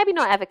 Okay. Well, maybe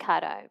not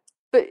avocado.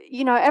 But,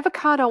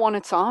 avocado on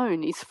its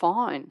own is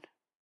fine.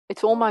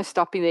 It's almost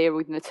up in there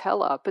with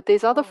Nutella. But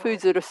there's other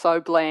foods that are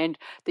so bland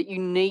that you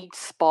need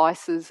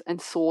spices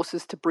and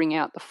sauces to bring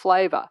out the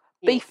flavour.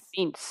 Yes. Beef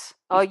mince.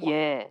 Oh,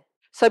 yeah.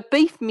 So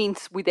beef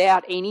mince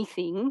without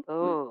anything,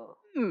 not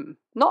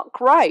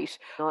great.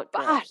 Not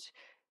great. But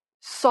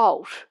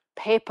salt,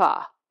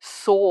 pepper,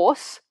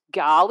 sauce,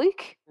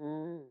 garlic,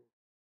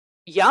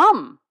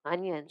 yum.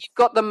 Onions. You've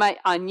got the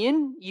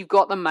onion, you've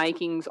got the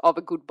makings of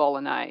a good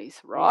bolognese,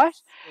 right?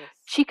 Yes.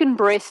 Chicken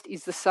breast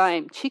is the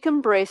same.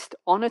 Chicken breast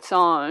on its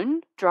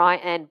own, Dry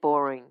and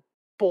boring.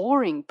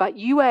 but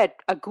you add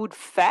a good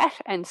fat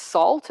and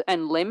salt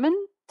and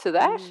lemon to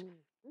that,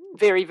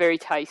 very, very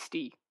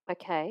tasty.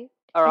 Okay.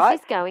 All right.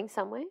 Is this going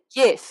somewhere?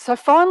 Yes. So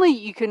finally,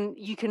 you can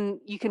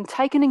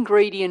take an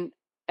ingredient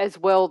as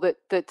well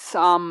that's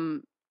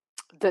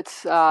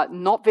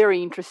not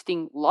very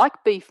interesting, like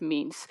beef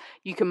mince.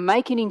 You can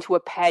make it into a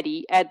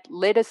patty, add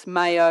lettuce,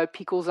 mayo,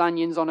 pickles,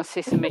 onions on a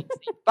sesame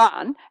seed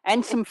bun,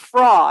 and some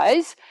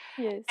fries.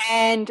 Yes.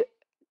 And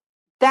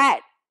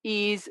that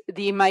is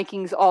the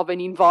makings of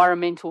an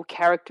environmental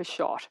character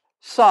shot.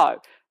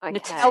 So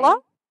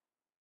Nutella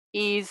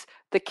is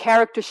the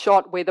character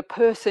shot where the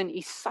person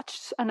is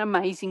such an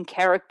amazing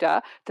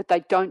character that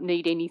they don't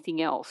need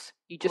anything else.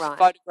 You're just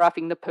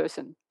photographing the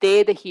person.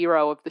 They're the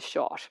hero of the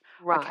shot.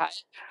 Right. Okay.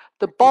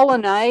 The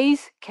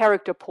bolognese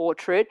character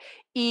portrait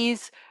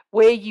is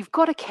where you've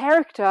got a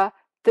character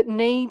that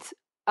needs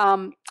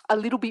a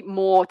little bit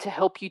more to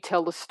help you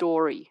tell the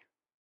story,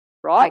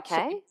 right? Okay.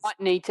 So you might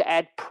need to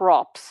add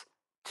props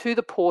to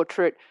the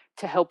portrait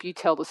to help you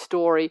tell the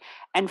story.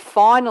 And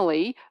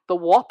finally, the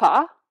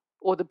Whopper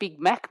or the Big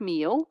Mac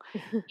meal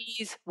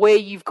is where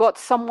you've got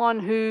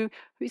someone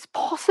who's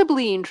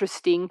possibly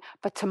interesting,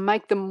 but to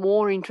make them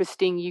more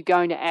interesting, you're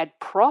going to add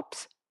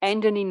props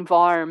and an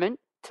environment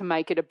to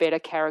make it a better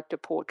character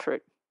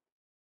portrait.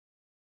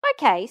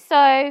 Okay,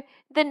 so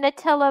the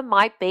Nutella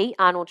might be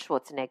Arnold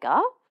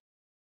Schwarzenegger,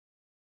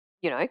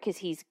 because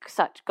he's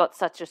got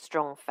such a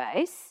strong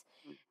face.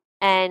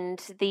 And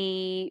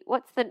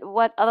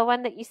what other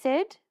one that you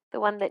said? The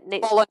one that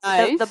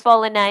bolognese. The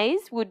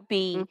bolognese would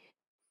be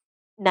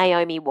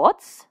Naomi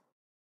Watts.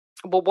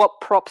 Well,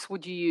 what props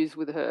would you use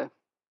with her?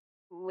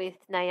 With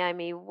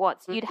Naomi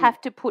Watts, you'd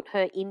have to put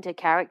her into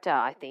character,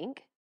 I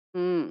think,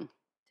 to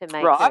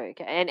make her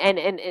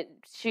and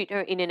shoot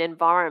her in an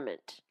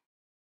environment.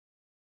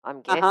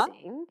 I'm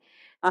guessing,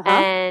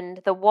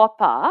 and the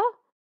Whopper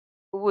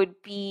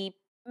would be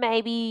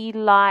maybe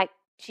like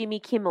Jimmy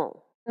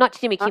Kimmel, not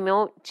Jimmy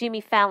Kimmel,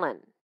 Jimmy Fallon.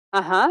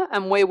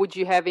 And where would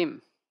you have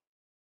him?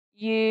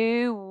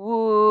 You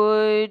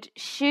would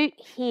shoot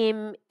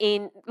him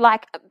in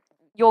like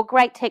your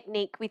great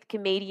technique with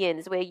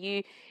comedians where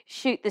you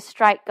shoot the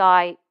straight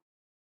guy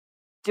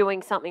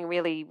doing something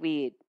really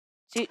weird.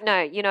 You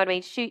know what I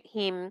mean? Shoot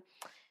him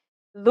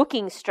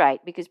looking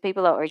straight because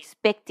people are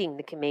expecting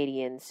the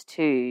comedians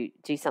to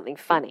do something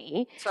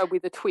funny. So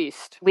with a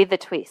twist. With a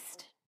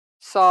twist.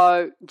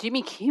 So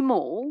Jimmy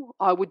Kimmel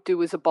I would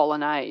do as a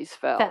bolognese,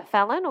 Val.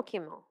 Fallon or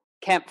Kimmel?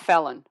 Camp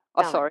Fallon.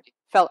 Sorry.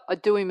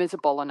 I'd do him as a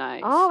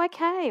bolognese. Oh,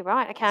 okay,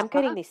 right. Okay, I'm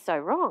getting this so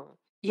wrong.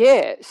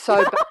 Yeah,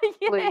 so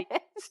basically,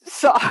 but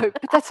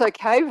that's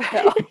okay,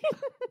 Val.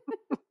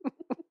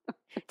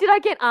 Did I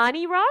get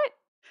Arnie right?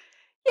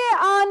 Yeah,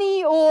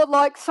 Arnie, or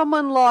like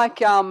someone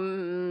like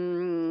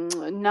name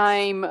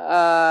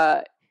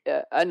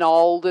an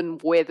old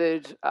and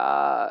weathered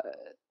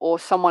or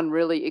someone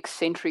really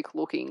eccentric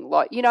looking.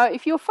 Like,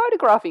 if you're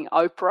photographing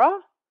Oprah,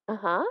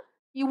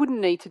 you wouldn't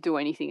need to do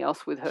anything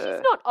else with her.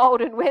 She's not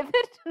old and weathered.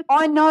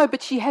 I know,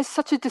 but she has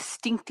such a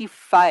distinctive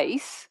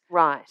face.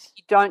 Right.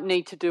 You don't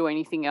need to do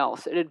anything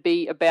else. It'd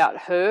be about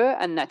her,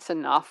 and that's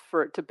enough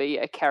for it to be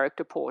a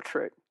character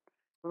portrait.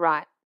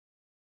 Right.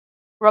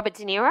 Robert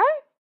De Niro?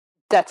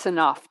 That's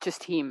enough,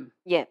 just him.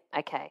 Yeah,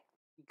 okay.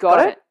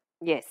 Got it?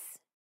 Yes.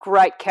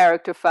 Great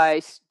character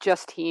face,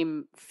 just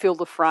him, fill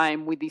the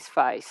frame with his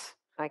face.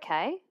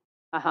 Okay.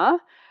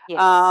 Yes.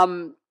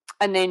 And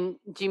then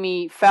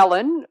Jimmy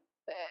Fallon,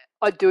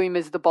 I'd do him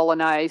as the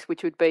bolognese,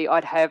 which would be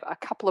I'd have a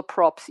couple of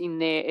props in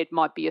there. It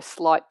might be a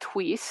slight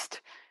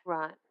twist.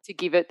 Right. To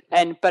give it,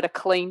 but a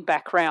clean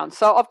background.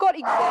 So I've got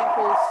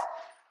examples.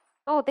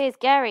 Oh, there's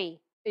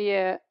Gary.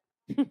 Yeah.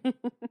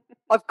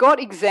 I've got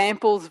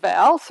examples,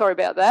 Val, sorry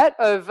about that,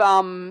 of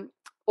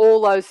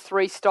all those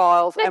three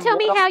styles. Now tell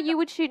me how you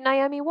would shoot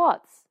Naomi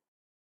Watts.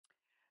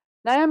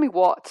 Naomi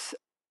Watts,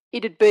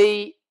 it'd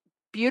be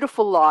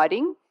beautiful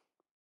lighting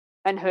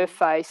and her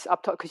face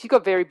up top, because you've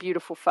got a very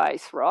beautiful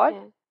face, right?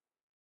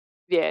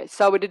 Yeah,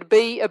 so it'd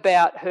be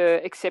about her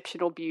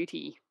exceptional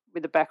beauty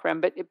with the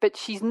background, but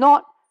she's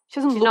not.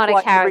 She's not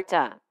a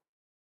character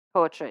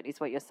portrait, is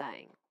what you're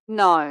saying.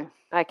 No.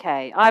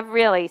 Okay, I've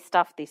really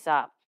stuffed this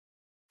up.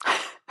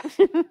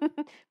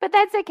 But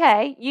that's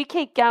okay. You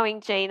keep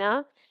going,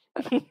 Gina.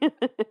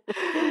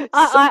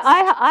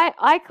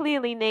 I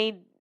clearly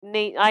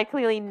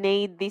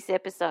need this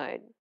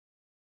episode.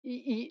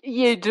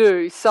 You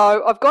do.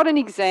 So I've got an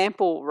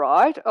example,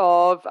 right,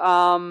 of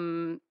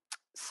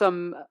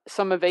some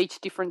of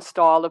each different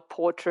style of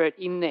portrait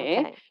in there,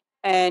 Okay.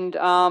 and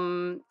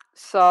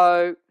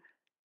so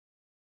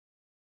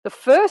the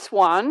first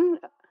one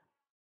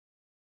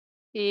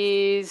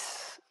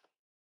is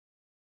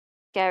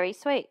Gary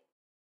Sweet.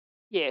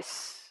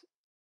 yes.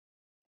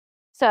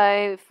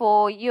 So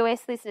for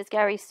US listeners,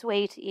 Gary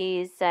Sweet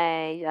is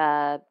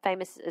a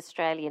famous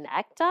Australian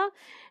actor,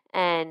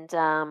 and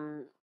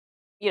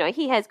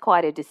he has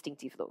quite a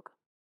distinctive look.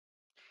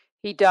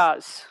 He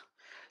does.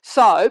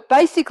 So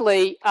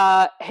basically,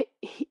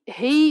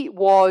 he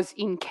was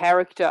in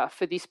character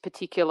for this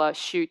particular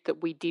shoot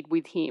that we did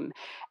with him,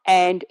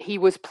 and he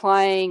was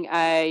playing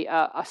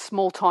a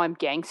small-time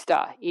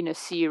gangster in a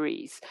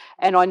series,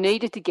 and I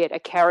needed to get a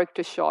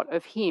character shot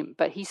of him.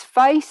 But his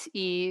face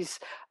is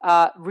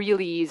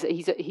really is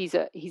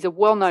he's a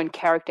well-known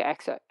character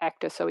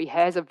actor, so he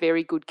has a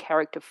very good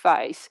character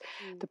face.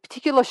 The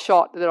particular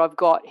shot that I've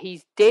got,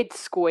 he's dead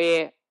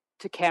square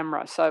to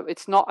camera, so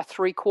it's not a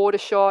 3/4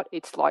 shot.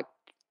 It's like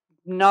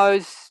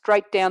nose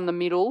straight down the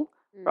middle,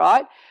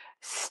 right,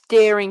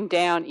 staring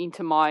down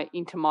into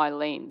my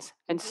lens.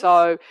 And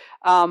so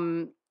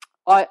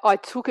I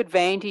took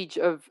advantage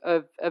of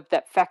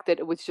that fact that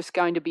it was just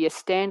going to be a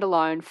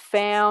standalone,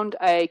 found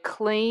a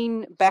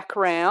clean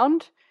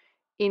background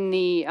in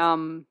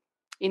the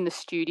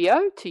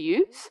studio to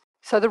use.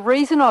 So the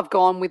reason I've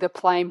gone with a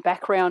plain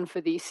background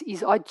for this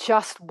is I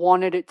just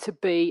wanted it to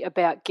be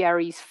about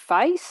Gary's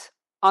face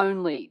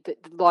only.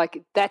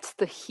 That's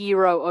the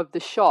hero of the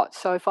shot.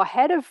 So if I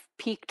had have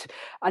picked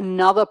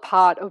another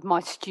part of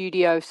my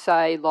studio,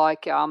 say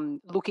like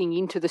looking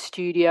into the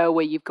studio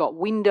where you've got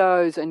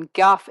windows and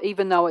guff,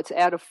 even though it's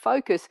out of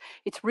focus,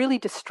 it's really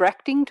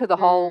distracting to the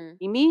whole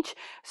image.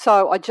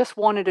 So I just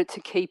wanted it to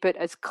keep it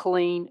as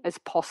clean as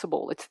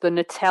possible. It's the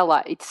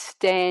Nutella. It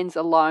stands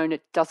alone.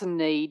 It doesn't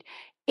need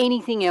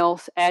anything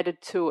else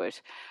added to it.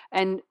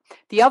 And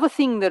the other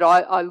thing that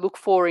I look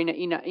for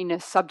in a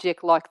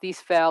subject like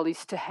this, Val,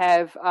 is to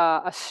have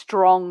a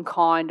strong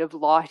kind of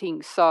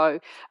lighting. So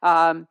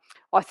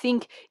I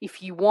think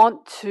if you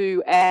want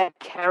to add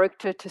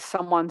character to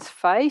someone's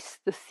face,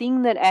 the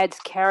thing that adds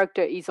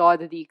character is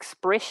either the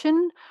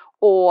expression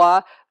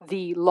or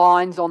the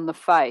lines on the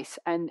face.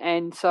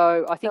 And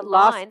so I think the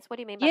lines, what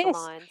do you mean by the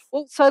lines?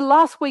 Well, so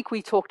last week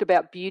we talked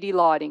about beauty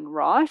lighting,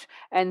 right?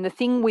 And the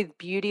thing with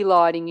beauty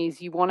lighting is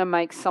you want to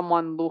make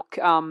someone look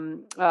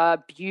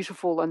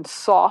beautiful and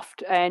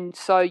soft, and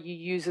so you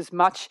use as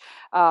much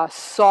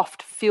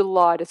soft fill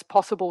light as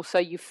possible, so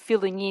you're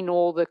filling in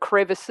all the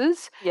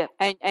crevices. Yep.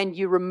 And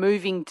you're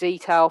removing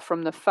detail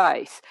from the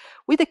face.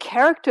 With a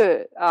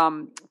character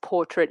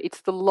portrait,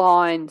 it's the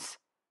lines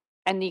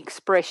and the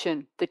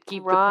expression that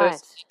give the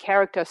person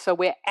character. So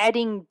we're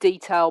adding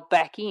detail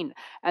back in.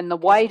 And the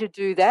way to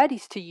do that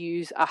is to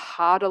use a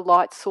harder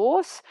light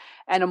source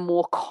and a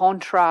more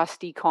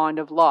contrasty kind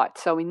of light.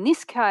 So in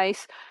this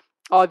case,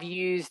 I've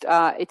used,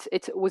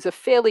 it was a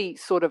fairly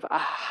sort of a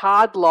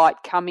hard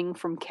light coming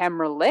from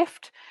camera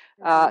left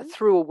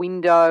through a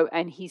window,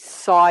 and he's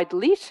side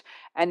lit,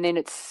 and then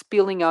it's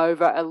spilling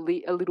over a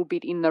little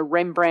bit in the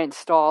Rembrandt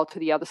style to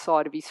the other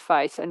side of his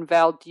face. And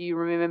Val, do you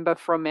remember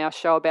from our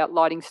show about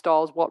lighting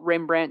styles what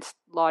Rembrandt's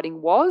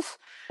lighting was?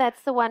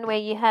 That's the one where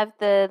you have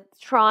the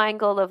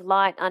triangle of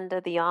light under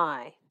the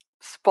eye.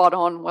 Spot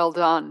on, well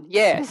done.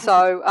 Yeah,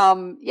 so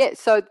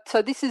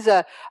so this is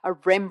a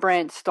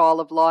Rembrandt style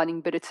of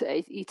lighting, but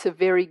it's a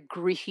very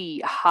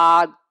gritty,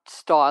 hard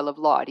style of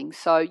lighting.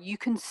 So you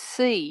can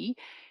see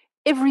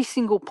every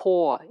single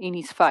pore in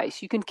his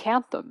face. You can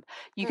count them.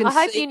 I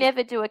hope you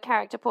never do a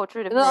character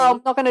portrait of me. No,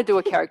 I'm not going to do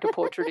a character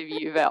portrait of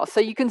you, Val.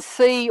 So you can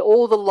see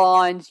all the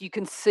lines. You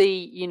can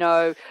see,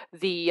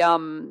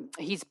 the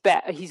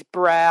his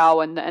brow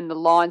and the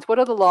lines. What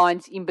are the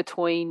lines in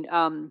between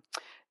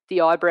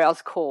the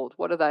eyebrows called?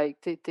 What are they?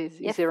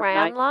 Is there frown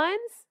a name?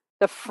 lines?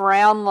 The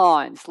frown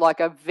lines, like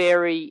a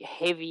very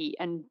heavy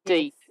and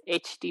deep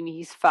etched in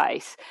his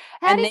face.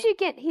 How did you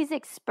get his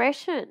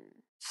expression?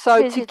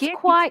 So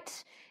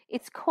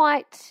it's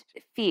quite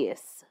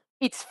fierce.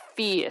 It's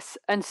fierce.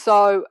 And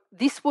so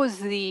this was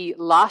the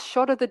last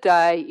shot of the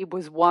day. It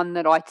was one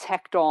that I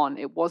tacked on.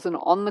 It wasn't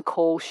on the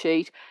call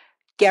sheet.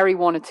 Gary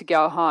wanted to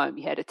go home.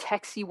 He had a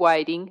taxi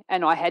waiting,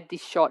 and I had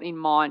this shot in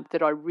mind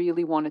that I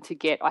really wanted to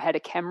get. I had a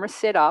camera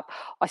set up.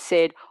 I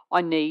said,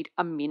 I need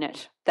a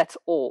minute. That's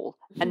all.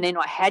 And then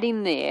I had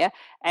him there,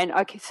 and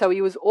so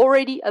he was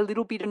already a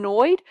little bit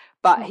annoyed,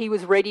 but he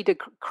was ready to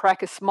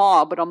crack a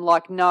smile. But I'm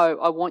like, no,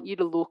 I want you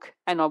to look,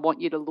 and I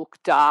want you to look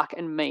dark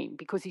and mean,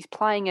 because he's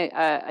playing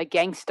a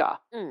gangster.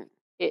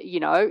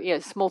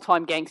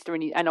 Small-time gangster,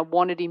 and I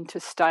wanted him to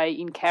stay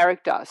in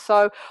character.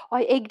 So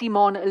I egged him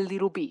on a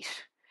little bit.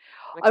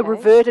 Okay. I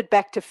reverted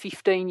back to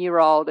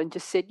 15-year-old and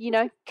just said,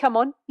 come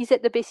on, is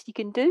that the best you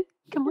can do?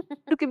 Come on,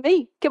 look at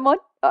me. Come on.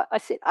 I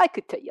said, I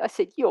could tell you. I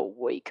said, you're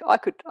weak. I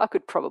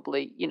could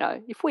probably,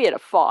 if we had a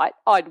fight,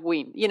 I'd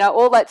win.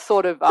 All that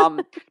sort of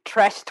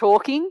trash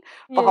talking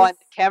behind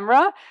the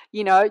camera,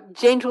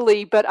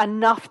 gently, but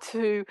enough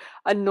to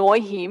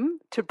annoy him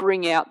to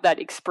bring out that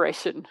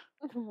expression.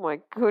 Oh my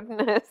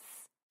goodness.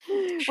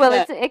 Well,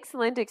 it's an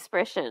excellent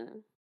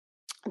expression.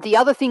 The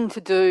other thing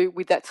to do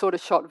with that sort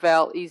of shot,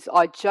 Val, is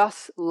I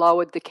just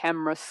lowered the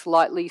camera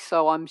slightly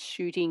so I'm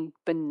shooting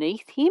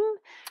beneath him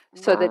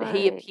so that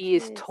he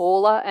appears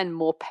taller and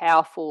more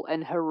powerful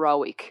and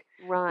heroic.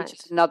 Right. Which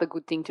is another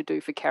good thing to do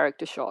for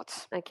character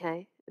shots.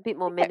 Okay. A bit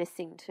more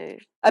menacing too.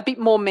 A bit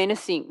more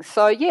menacing.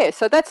 So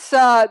that's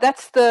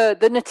the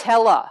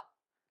Nutella.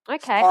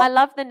 Okay, I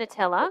love the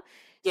Nutella.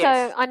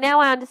 Yes. So now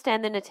I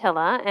understand the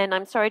Nutella, and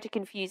I'm sorry to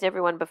confuse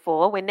everyone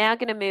before. We're now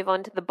going to move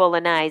on to the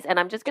bolognese, and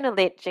I'm just going to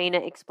let Gina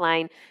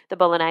explain the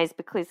bolognese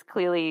because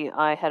clearly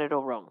I had it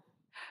all wrong.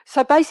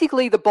 So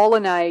basically the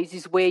bolognese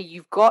is where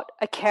you've got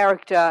a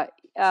character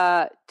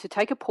to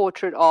take a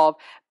portrait of,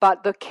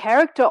 but the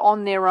character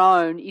on their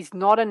own is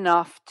not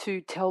enough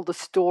to tell the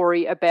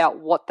story about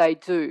what they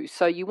do.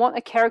 So you want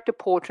a character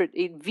portrait.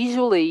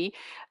 Visually,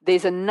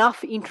 there's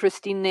enough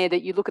interest in there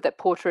that you look at that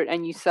portrait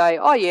and you say,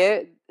 oh yeah,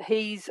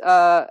 he's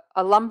a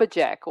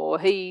lumberjack, or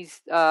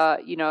he's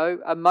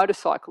a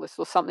motorcyclist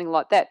or something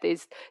like that.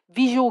 There's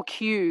visual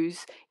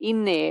cues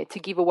in there to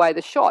give away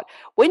the shot.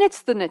 When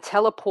it's the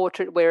Nutella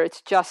portrait where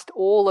it's just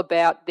all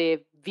about their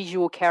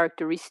visual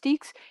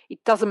characteristics, it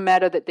doesn't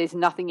matter that there's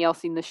nothing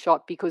else in the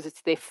shot because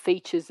it's their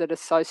features that are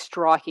so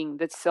striking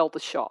that sell the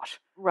shot.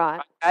 Right.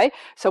 Okay.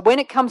 So when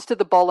it comes to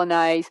the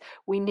bolognese,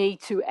 we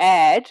need to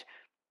add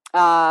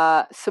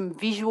some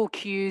visual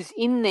cues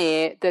in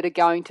there that are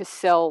going to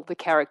sell the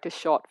character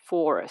shot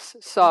for us.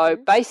 So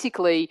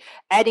basically,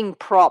 adding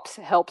props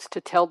helps to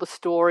tell the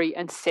story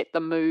and set the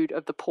mood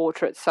of the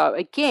portrait. So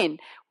again,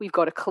 we've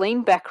got a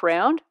clean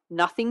background,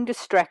 nothing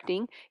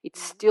distracting.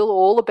 It's still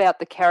all about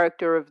the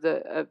character of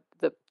the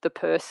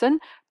person,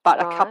 but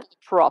a couple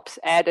of props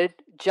added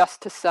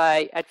just to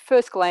say, at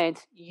first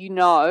glance,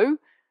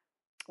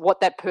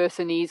 what that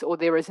person is, or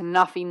there is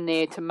enough in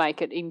there to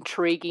make it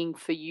intriguing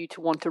for you to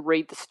want to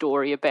read the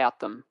story about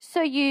them.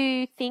 So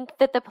you think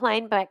that the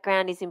plain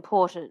background is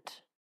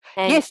important?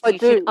 And yes, I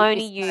do. You should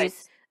only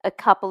use a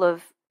couple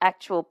of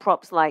actual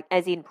props, like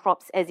as in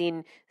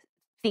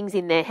things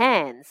in their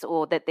hands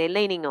or that they're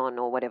leaning on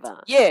or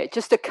whatever. Yeah,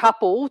 just a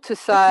couple to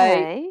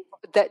say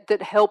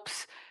that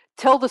helps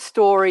tell the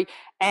story,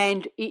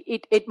 and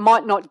it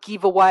might not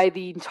give away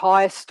the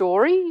entire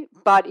story,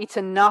 but it's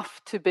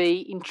enough to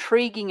be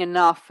intriguing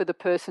enough for the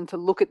person to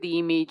look at the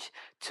image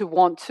to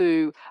want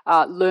to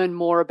learn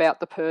more about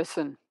the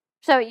person.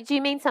 So do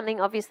you mean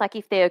something obvious, like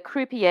if they're a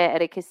croupier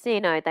at a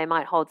casino, they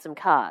might hold some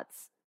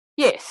cards?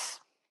 Yes.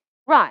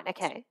 Right,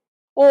 okay.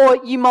 Or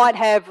you might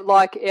have,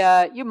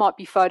 you might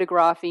be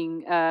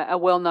photographing a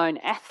well-known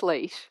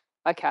athlete,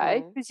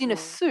 who's in a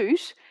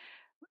suit,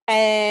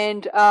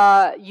 and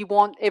you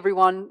want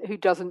everyone who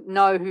doesn't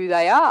know who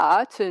they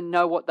are to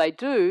know what they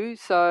do.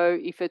 So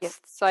if it's,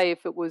 say,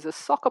 if it was a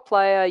soccer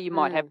player, you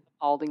might have them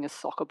holding a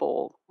soccer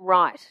ball.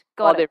 Right,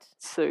 got it.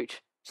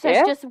 Suit. So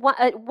it's just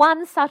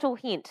one subtle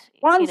hint.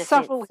 One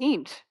subtle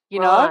hint,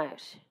 know.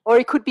 Or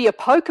it could be a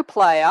poker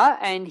player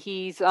and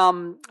he's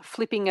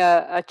flipping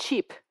a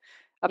chip,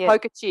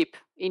 poker chip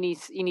in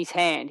his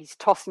hand. He's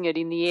tossing it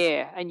in the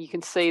air, and you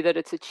can see that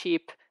it's a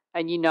chip.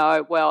 And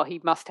well,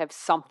 he must have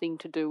something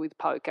to do with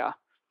poker.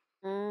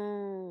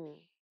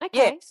 Okay.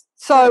 Yes.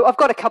 So I've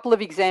got a couple of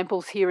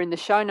examples here in the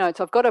show notes.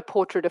 I've got a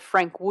portrait of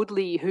Frank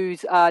Woodley,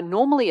 who's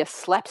normally a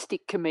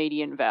slapstick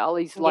comedian, Val.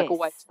 He's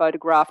always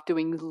photographed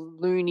doing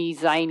loony,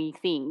 zany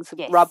things,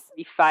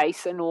 rubbery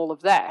face and all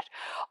of that.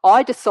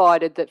 I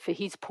decided that for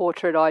his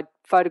portrait, I'd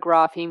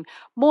photograph him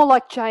more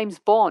like James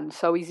Bond.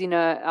 So he's in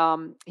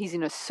a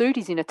suit,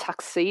 he's in a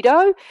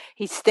tuxedo,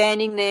 he's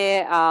standing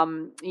there,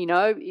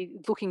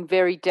 looking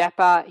very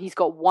dapper. He's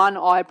got one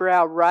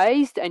eyebrow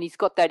raised, and he's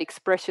got that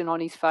expression on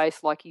his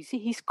face like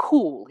he's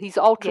cool, he's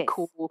ultra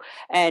cool,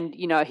 and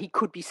he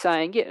could be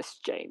saying, yes,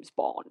 James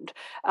Bond.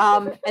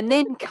 And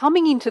then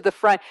coming into the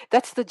frame,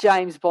 that's the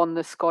James Bond,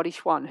 the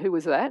Scottish one. Who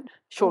was that?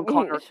 Sean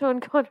Connery. Sean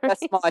Connery.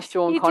 That's my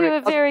Sean Connery.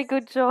 You do a very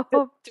good job.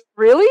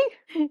 Really?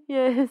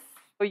 Yes.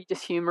 Or you're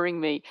just humouring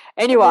me.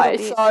 Anyway,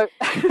 so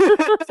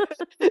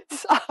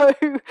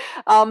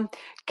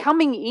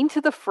coming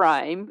into the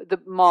frame,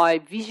 my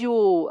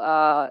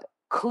visual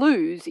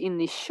clues in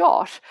this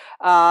shot,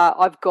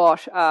 I've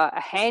got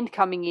a hand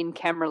coming in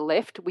camera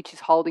left, which is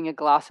holding a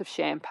glass of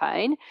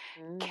champagne.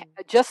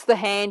 Just the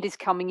hand is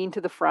coming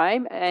into the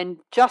frame, and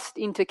just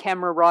into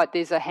camera right,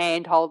 there's a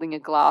hand holding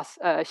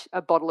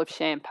a bottle of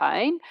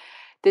champagne.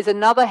 There's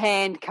another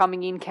hand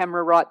coming in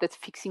camera right that's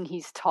fixing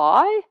his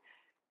tie.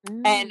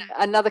 And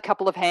another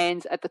couple of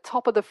hands at the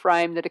top of the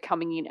frame that are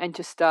coming in and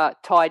just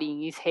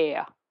tidying his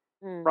hair,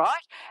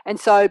 right? And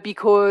so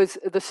because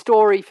the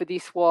story for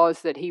this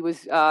was that he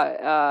was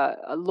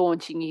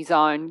launching his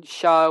own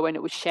show and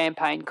it was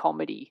champagne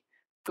comedy,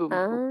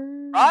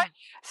 Right?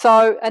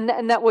 So, and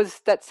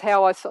that's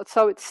how I saw it.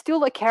 So it's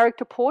still a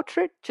character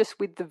portrait, just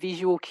with the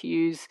visual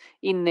cues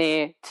in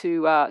there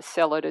to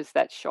sell it as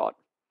that shot.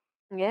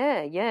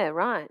 Yeah,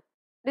 right.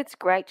 It's a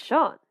great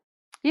shot.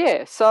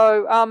 Yeah,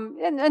 so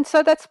and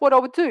so that's what I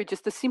would do,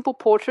 just a simple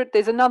portrait.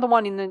 There's another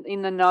one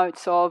in the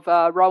notes of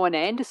Rowan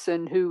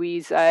Anderson, who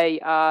is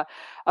a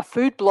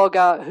food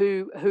blogger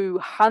who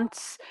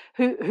hunts,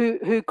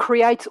 who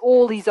creates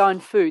all his own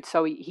food.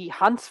 So he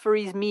hunts for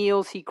his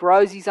meals, he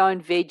grows his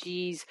own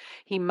veggies,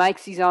 he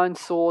makes his own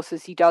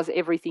sauces, he does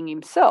everything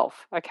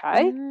himself.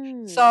 Okay,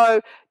 so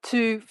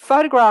to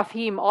photograph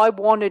him, I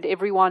wanted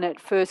everyone at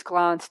first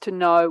glance to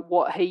know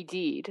what he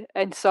did,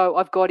 and so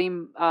I've got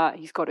him.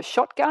 He's got a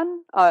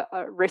shotgun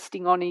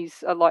resting on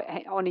his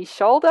on his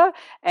shoulder,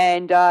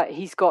 and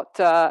he's got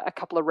a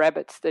couple of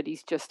rabbits that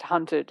he's just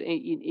hunted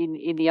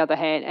in the other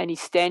hand, and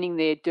he's standing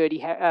there, Dirty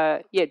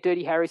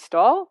Harry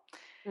style.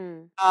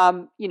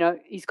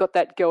 He's got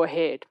that go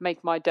ahead,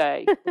 make my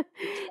day.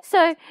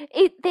 So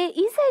there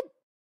is a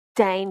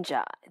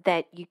danger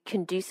that you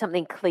can do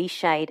something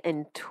cliched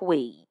and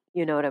twee.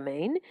 You know what I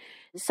mean?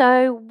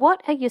 So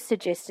what are your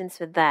suggestions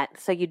for that?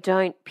 So you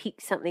don't pick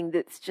something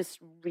that's just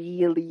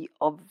really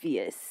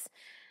obvious.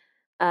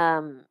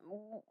 Do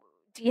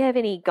you have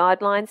any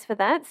guidelines for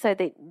that, so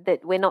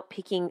that we're not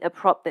picking a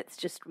prop that's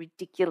just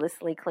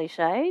ridiculously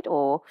cliched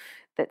or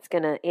that's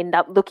going to end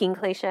up looking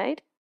cliched?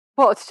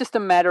 Well, it's just a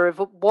matter of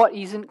what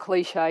isn't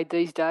cliched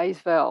these days,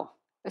 Val.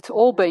 It's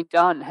all been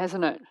done,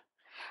 hasn't it?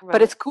 Right.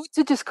 But it's good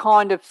to just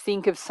kind of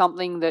think of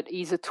something that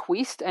is a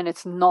twist and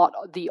it's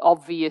not the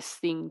obvious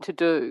thing to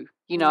do.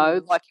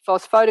 Like if I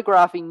was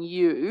photographing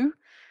you.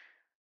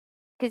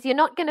 Because you're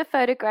not going to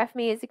photograph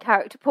me as a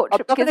character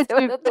portrait because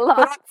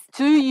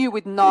do you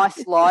with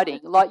nice lighting.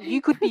 Like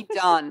you could be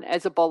done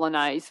as a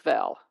bolognese,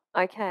 Val.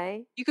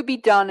 Okay. You could be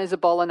done as a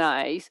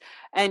bolognese.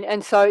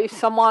 And so if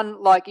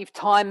someone, like if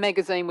Time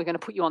magazine were going to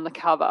put you on the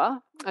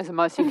cover as the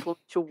most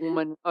influential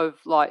woman of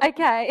like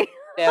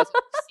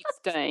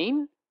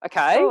 2016,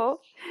 okay. Sure.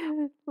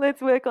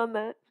 Let's work on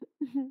that.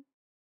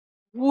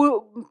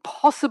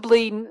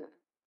 Possibly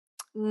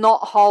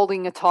not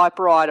holding a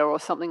typewriter or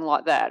something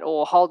like that,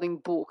 or holding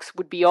books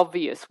would be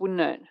obvious, wouldn't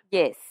it?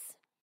 Yes.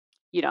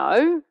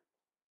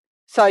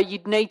 So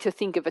you'd need to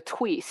think of a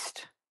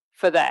twist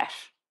for that,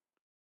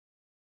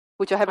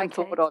 which I haven't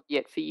thought of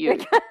yet for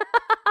you.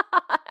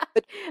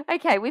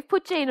 Okay, we've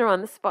put Gina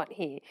on the spot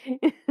here.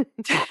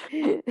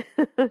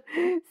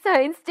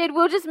 So instead,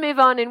 we'll just move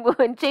on, and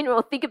Gina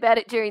will think about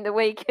it during the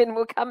week, and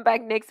we'll come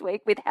back next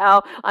week with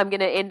how I'm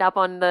going to end up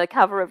on the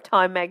cover of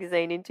Time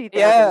magazine in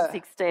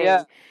 2016.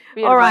 Yeah.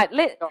 All right.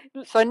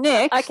 So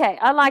next. Okay,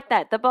 I like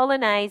that. The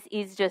bolognese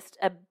is just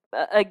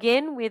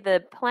again with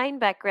a plain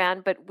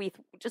background, but with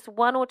just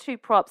one or two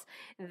props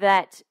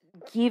that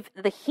give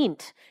the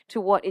hint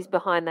to what is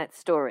behind that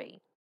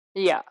story.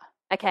 Yeah.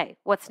 Okay,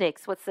 what's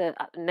next? What's the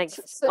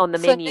next on the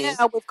menu? So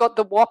now we've got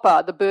the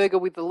Whopper, the burger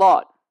with the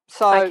lot.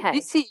 So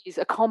this is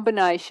a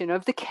combination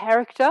of the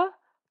character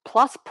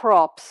plus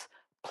props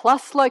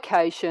plus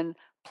location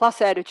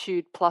plus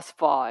attitude plus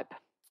vibe.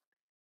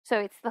 So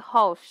it's the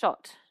whole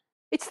shot.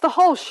 It's the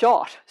whole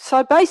shot.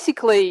 So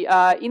basically,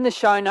 in the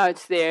show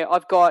notes there,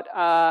 I've got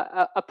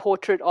a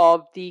portrait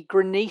of the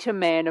Granita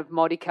Man of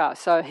Modica.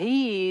 So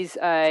he is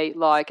a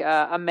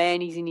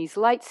man. He's in his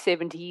late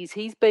 70s.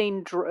 He's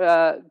been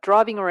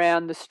driving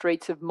around the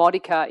streets of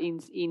Modica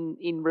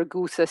in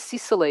Ragusa,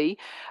 Sicily,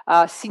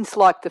 since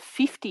like the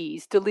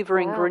 50s,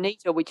 delivering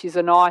Granita, which is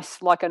an ice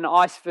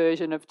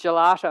version of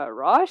gelato,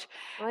 right?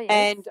 Oh,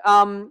 yes.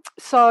 And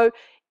so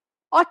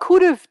I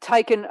could have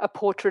taken a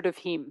portrait of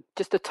him,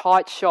 just a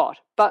tight shot,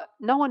 but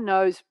no one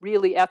knows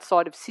really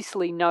outside of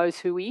Sicily knows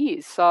who he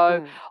is.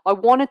 So I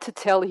wanted to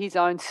tell his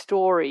own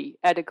story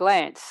at a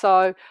glance.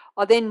 So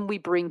then we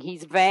bring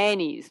his van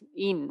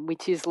in,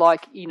 which is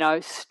like,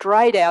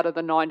 straight out of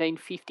the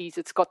 1950s.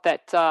 It's got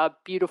that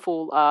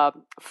beautiful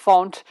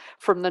font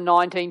from the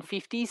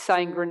 1950s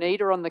saying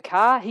Granita on the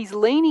car. He's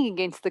leaning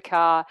against the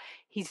car.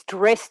 He's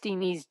dressed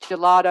in his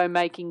gelato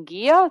making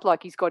gear,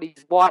 like he's got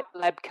his white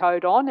lab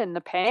coat on and the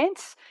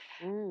pants.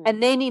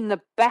 And then in the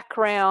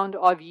background,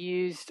 I've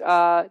used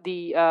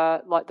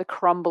the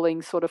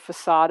crumbling sort of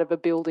facade of a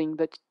building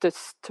that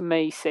to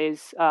me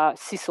says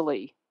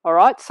Sicily. All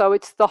right, so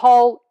it's the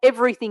whole,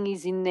 everything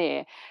is in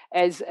there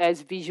as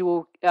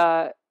visual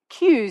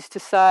cues to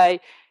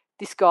say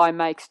this guy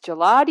makes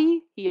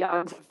gelati, he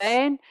owns a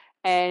van,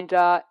 and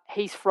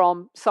he's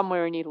from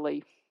somewhere in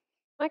Italy.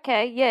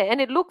 Okay, yeah, and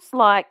it looks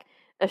like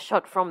a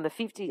shot from the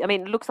 50s. I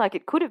mean, it looks like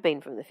it could have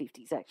been from the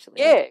 50s, actually.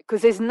 Yeah,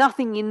 because there's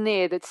nothing in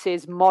there that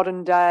says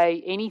modern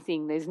day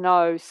anything. There's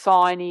no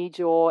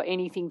signage or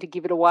anything to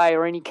give it away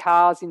or any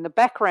cars in the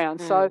background.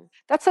 So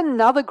that's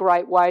another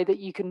great way that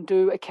you can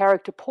do a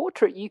character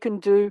portrait. You can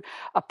do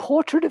a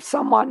portrait of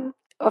someone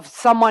of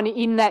someone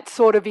in that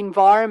sort of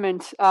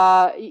environment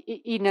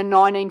in a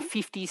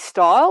 1950s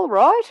style,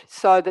 right?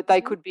 So that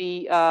they could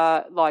be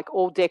like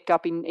all decked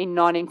up in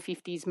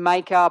 1950s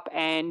makeup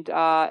and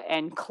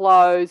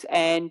clothes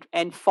and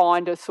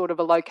find a sort of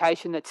a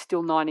location that's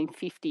still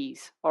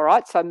 1950s. All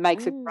right, so it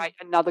makes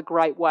another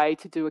great way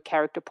to do a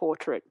character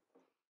portrait.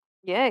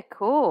 Yeah,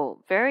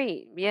 cool.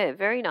 Very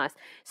nice.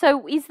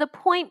 So is the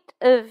point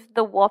of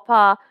the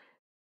Whopper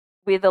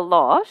with a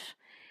lot?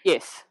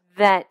 Yes.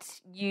 That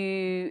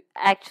you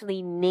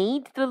actually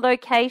need the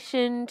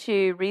location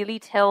to really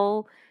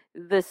tell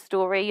the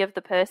story of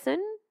the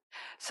person?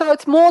 So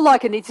it's more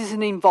like it is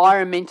an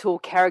environmental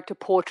character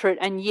portrait,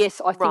 and yes,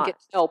 I think it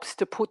helps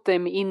to put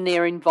them in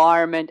their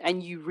environment,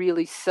 and you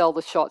really sell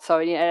the shot. So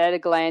at a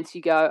glance,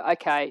 you go,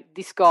 okay,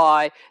 this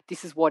guy,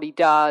 this is what he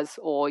does,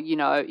 or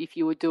if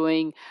you were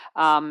doing,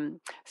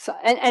 so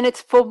and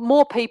it's for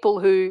more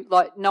people who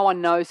like no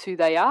one knows who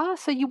they are,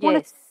 so you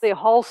want to tell their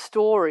whole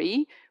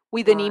story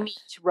with an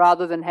image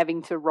rather than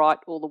having to write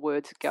all the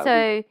words that go with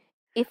it.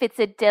 If it's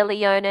a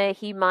deli owner,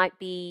 he might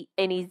be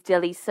in his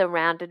deli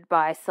surrounded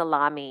by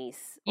salamis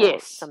or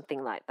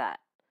something like that.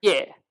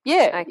 Yeah,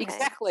 okay.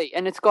 Exactly.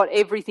 And it's got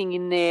everything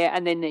in there,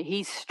 and then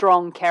his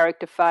strong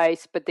character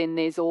face, but then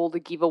there's all the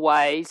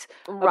giveaways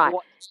of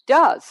what he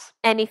does.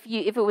 And if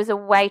it was a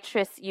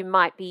waitress, you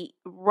might be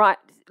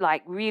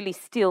really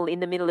still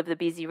in the middle of the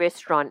busy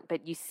restaurant,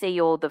 but you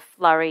see all the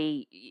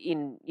flurry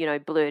in,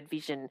 blurred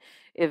vision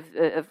of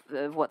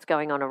what's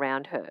going on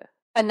around her.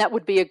 And that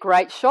would be a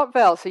great shot,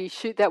 Val. So you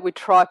shoot that with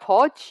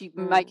tripod. You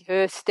make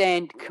her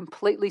stand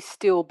completely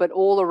still, but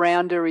all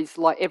around her is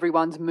like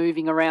everyone's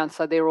moving around,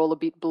 so they're all a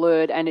bit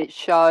blurred. And it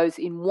shows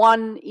in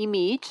one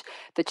image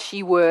that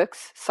she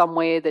works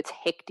somewhere that's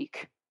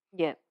hectic.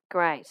 Yeah,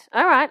 great.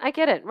 All right, I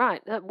get it.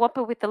 Right,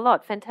 Whopper with the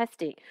lot.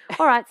 Fantastic.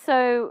 All right,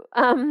 so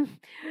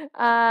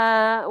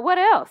what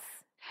else?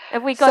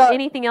 Have we got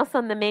anything else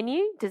on the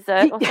menu?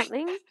 Dessert or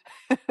something?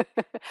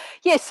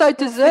 Yeah, so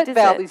dessert,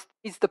 Val,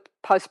 is the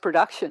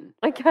post-production.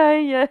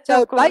 Okay, yeah.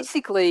 So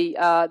basically,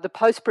 the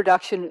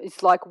post-production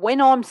is like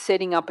when I'm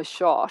setting up a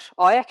shot,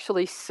 I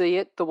actually see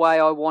it the way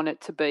I want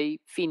it to be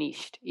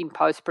finished in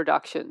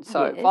post-production.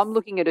 So if I'm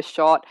looking at a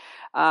shot,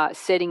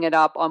 setting it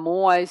up, I'm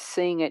always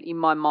seeing it in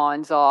my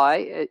mind's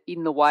eye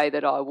in the way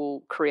that I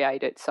will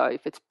create it. So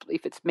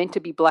if it's meant to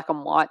be black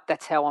and white,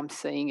 that's how I'm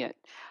seeing it.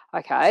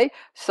 Okay,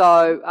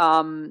 so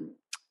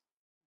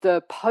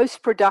the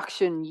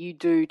post-production you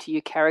do to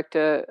your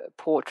character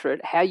portrait,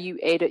 how you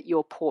edit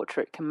your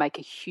portrait can make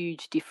a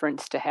huge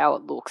difference to how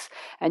it looks.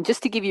 And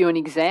just to give you an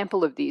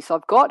example of this,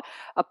 I've got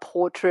a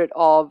portrait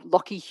of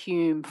Lockie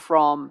Hume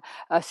from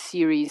a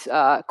series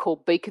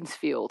called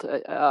Beaconsfield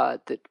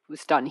that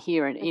was done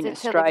here in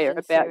Australia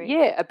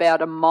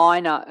about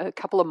a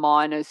couple of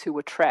miners who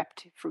were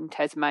trapped from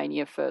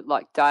Tasmania for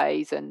like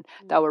days, and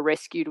they were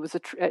rescued. It was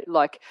a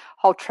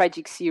whole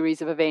tragic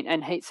series of events,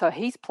 and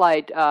he's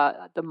played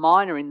the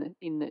miner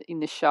in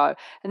the show,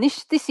 and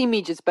this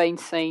image has been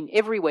seen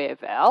everywhere,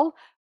 Val.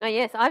 Oh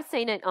yes, I've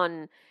seen it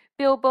on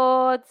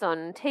billboards,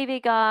 on TV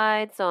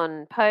guides,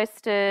 on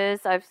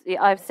posters.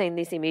 I've seen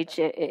this image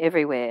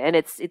everywhere, and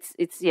it's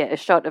a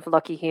shot of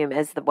Lockie Hume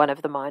as one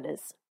of the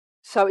miners.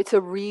 So it's a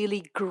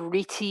really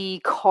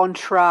gritty,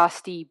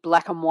 contrasty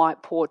black and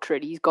white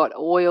portrait. He's got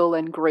oil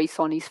and grease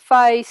on his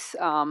face.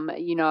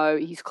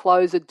 His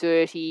clothes are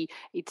dirty.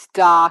 It's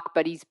dark,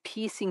 but his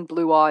piercing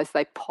blue eyes,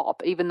 they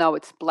pop. Even though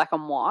it's black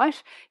and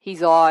white,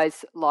 his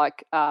eyes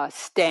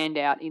stand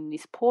out in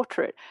this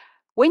portrait.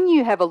 When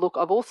you have a look,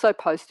 I've also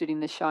posted in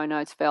the show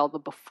notes, Val, the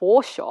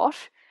before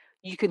shot.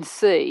 You can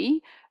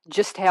see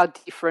just how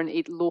different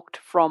it looked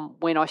from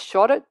when I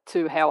shot it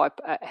to how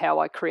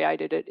I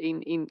created it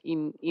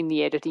in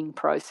the editing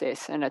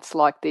process, and it's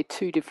like they're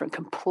two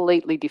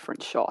completely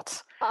different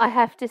shots. I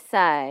have to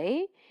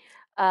say,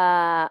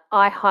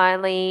 I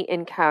highly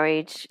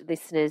encourage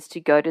listeners to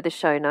go to the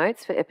show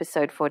notes for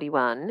episode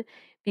 41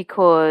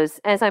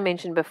 because, as I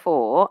mentioned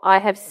before, I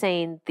have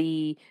seen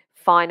the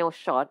final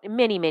shot in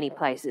many, many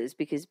places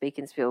because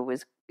Beaconsfield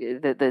was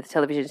the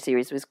television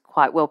series was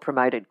quite well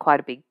promoted, quite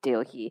a big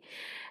deal here,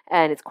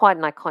 and it's quite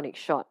an iconic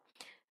shot.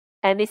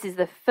 And this is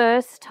the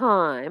first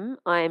time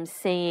I am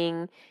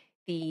seeing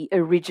the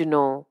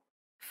original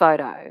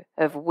photo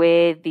of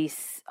where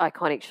this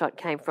iconic shot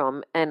came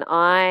from, and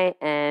I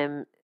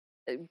am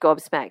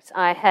gobsmacked.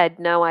 I had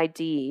no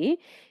idea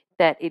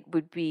that it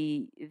would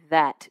be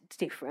that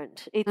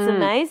different. It's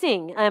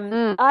amazing.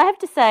 I have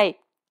to say,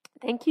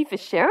 thank you for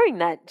sharing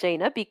that,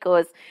 Gina,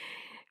 because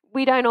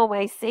we don't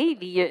always see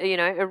the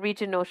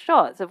original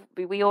shots.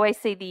 We always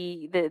see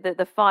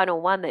the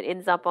final one that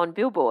ends up on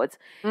billboards.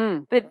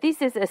 But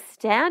this is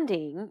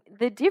astounding,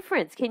 the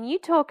difference. Can you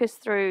talk us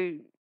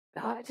through?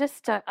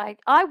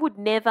 I would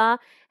never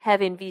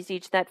have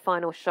envisaged that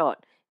final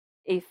shot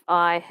if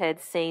I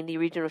had seen the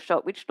original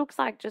shot, which looks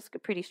like just a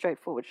pretty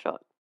straightforward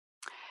shot.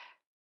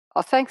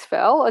 Oh, thanks,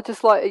 Val. I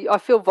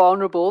feel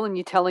vulnerable, and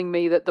you're telling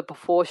me that the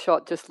before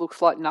shot just looks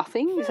like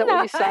nothing. Is that what No,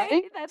 you're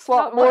saying? that's It's like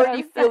not what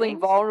already I'm feeling saying.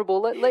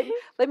 vulnerable.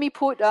 Let me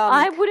put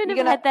I wouldn't You're have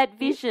gonna. had that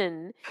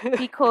vision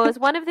because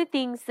one of the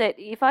things that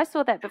if I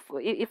saw that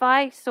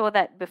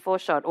before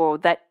shot or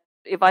that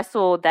if I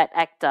saw that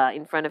actor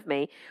in front of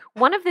me,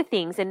 one of the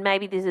things, and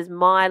maybe this is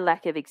my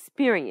lack of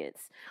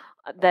experience,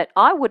 that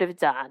I would have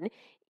done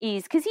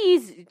is because he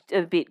is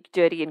a bit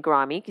dirty and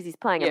grimy because he's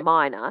playing a Yeah,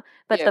 minor,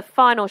 but yeah. the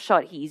final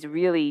shot he's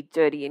really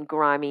dirty and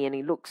grimy and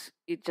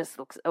it just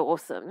looks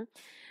awesome.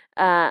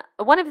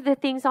 One of the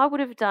things I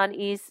would have done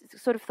is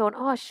sort of thought,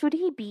 oh, should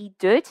he be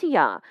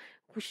dirtier?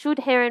 Should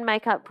hair and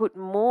makeup put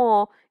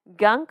more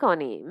gunk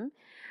on him?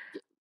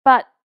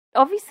 But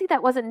obviously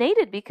that wasn't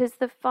needed because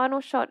the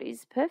final shot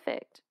is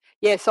perfect.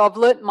 Yeah, so I've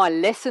learnt my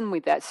lesson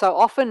with that. So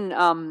often,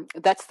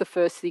 that's the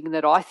first thing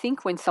that I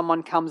think when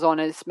someone comes on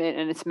and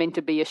it's meant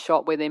to be a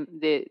shot where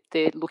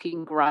they're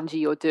looking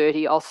grungy or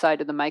dirty. I'll say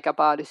to the makeup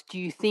artist, "Do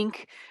you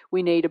think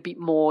we need a bit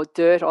more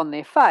dirt on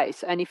their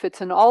face?" And if it's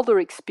an older,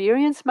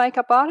 experienced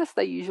makeup artist,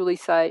 they usually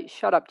say,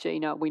 "Shut up,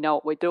 Gina. We know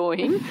what we're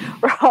doing,"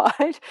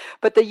 right?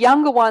 But the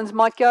younger ones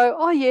might go,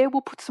 "Oh yeah,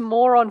 we'll put some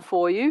more on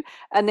for you."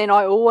 And then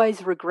I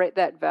always regret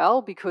that,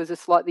 Val, because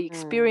it's like the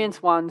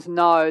experienced ones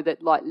know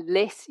that like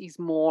less is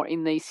more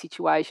in these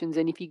situations.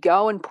 And if you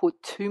go and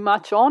put too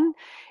much on,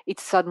 it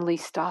suddenly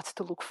starts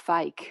to look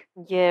fake.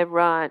 Yeah,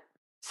 right.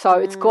 So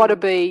it's got to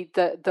be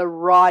the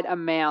right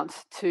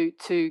amount to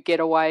get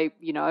away,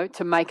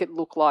 to make it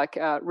look like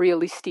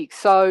realistic.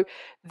 So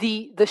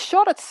the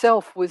shot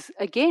itself was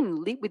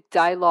again lit with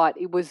daylight.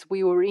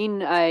 We were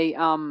in a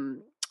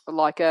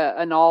like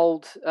an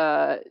old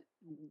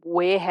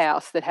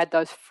warehouse that had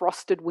those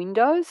frosted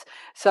windows.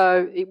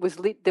 So it was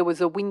lit. There was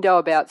a window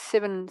about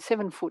 7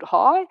 foot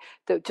high,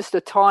 that just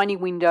a tiny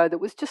window that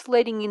was just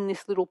letting in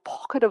this little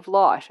pocket of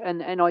light,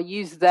 and I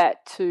used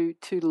that to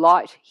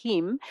light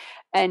him,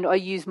 and I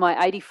used my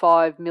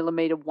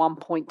 85mm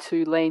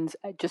 1.2 lens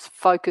just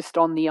focused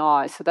on the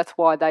eyes. So that's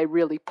why they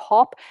really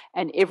pop,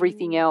 and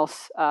everything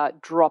else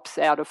drops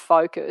out of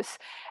focus.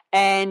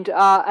 And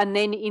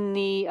then in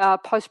the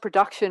post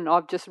production,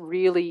 I've just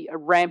really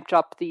ramped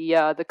up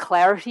the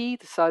clarity,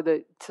 so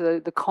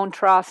the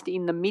contrast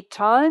in the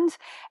midtones,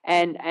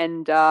 and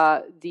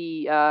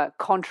the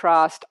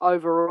contrast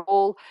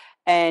overall,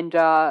 and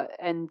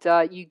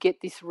you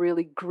get this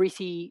really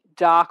gritty,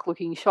 dark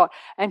looking shot.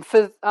 And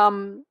for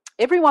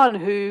everyone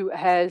who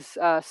has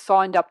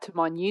signed up to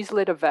my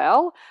newsletter,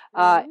 Val,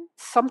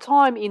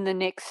 sometime in the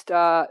next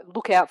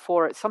look out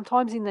for it.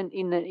 Sometimes in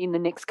the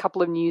next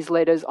couple of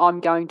newsletters, I'm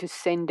going to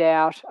send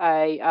out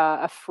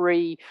a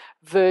free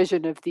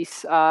version of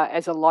this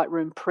as a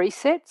Lightroom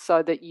preset,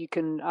 so that you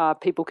can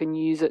people can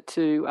use it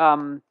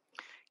to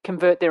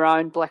convert their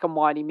own black and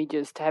white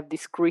images to have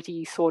this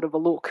gritty sort of a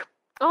look.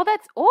 Oh,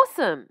 that's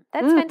awesome.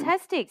 That's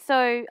fantastic.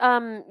 So,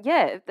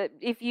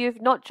 if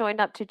you've not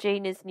joined up to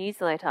Gina's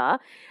newsletter,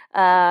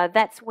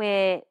 that's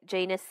where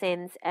Gina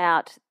sends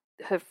out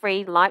her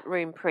free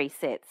Lightroom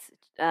presets.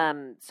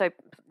 So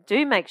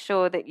do make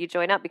sure that you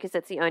join up because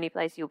that's the only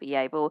place you'll be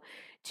able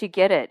to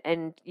get it.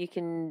 And you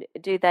can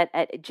do that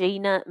at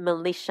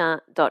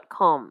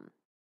ginamilitia.com.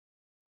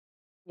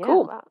 Yeah,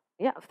 Cool. wow.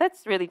 Yeah,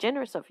 that's really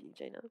generous of you,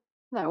 Gina.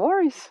 No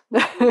worries.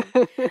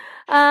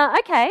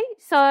 Okay,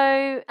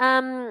 so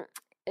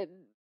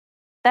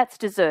that's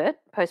dessert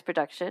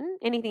post-production.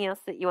 Anything else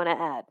that you want to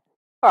add?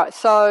 All right,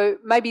 so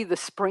maybe the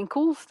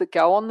sprinkles that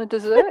go on the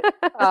dessert,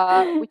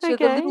 which are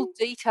the little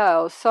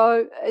details.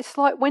 So it's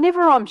like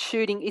whenever I'm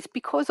shooting, it's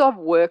because I've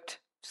worked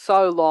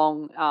so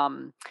long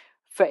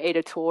for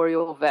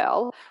editorial,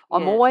 Val,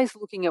 I'm always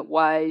looking at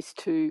ways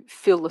to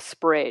fill the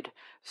spread.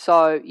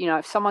 So,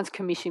 if someone's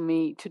commissioned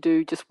me to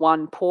do just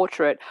one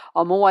portrait,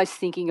 I'm always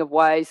thinking of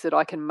ways that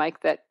I can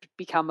make that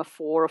become a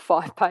 4 or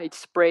 5 page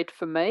spread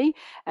for me.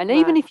 And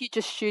even if you're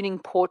just shooting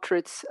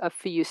portraits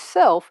for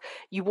yourself,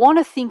 you want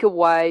to think of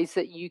ways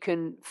that you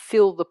can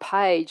fill the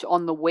page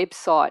on the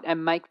website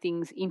and make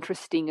things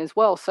interesting as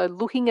well. So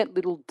looking at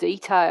little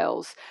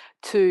details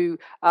to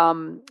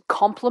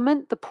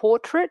complement the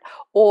portrait,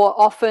 or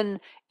often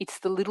it's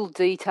the little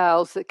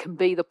details that can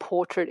be the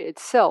portrait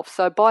itself.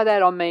 So by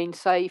that I mean,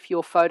 say if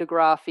you're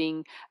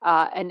photographing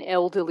an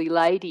elderly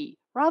lady,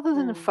 rather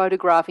than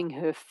photographing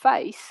her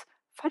face,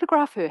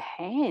 photograph her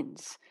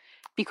hands,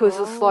 because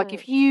it's like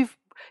if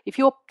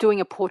you're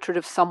doing a portrait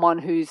of someone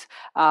who's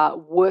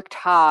worked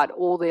hard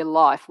all their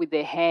life with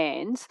their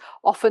hands,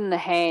 often the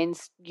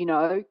hands,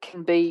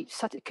 can be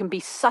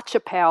such a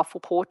powerful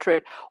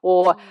portrait.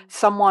 Or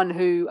someone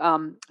who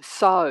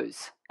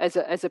sews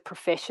as a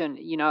profession,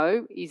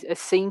 is a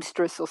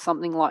seamstress or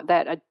something like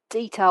that. A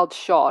detailed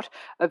shot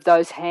of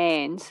those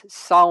hands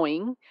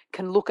sewing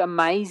can look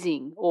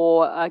amazing.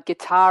 Or a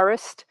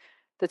guitarist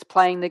that's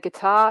playing the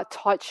guitar,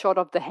 tight shot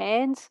of the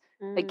hands,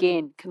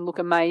 again, can look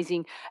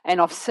amazing. And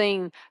I've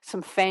seen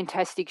some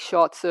fantastic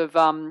shots of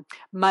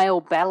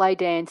male ballet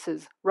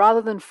dancers.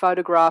 Rather than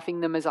photographing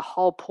them as a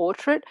whole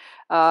portrait,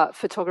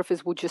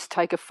 photographers will just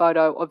take a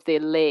photo of their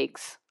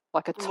legs,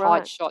 like a tight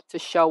Right. shot to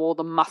show all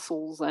the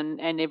muscles and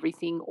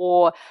everything,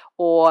 or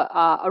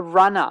a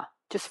runner,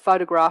 just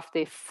photograph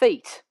their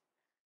feet.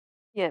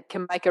 Yeah.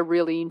 Can make a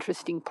really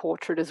interesting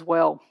portrait as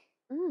well.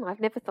 I've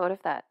never thought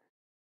of that.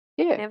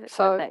 Yeah. Never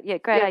thought of that. Yeah,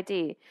 great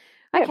idea.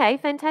 Yeah. Okay,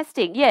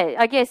 fantastic. Yeah,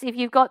 I guess if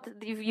you've got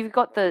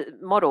the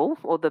model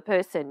or the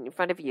person in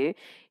front of you,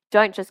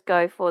 don't just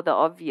go for the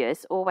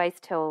obvious. Always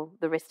tell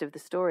the rest of the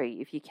story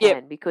if you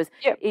can, because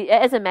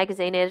as a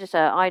magazine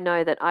editor, I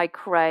know that I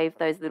crave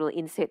those little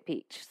inset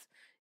pics.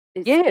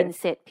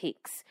 Inset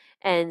pics.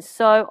 And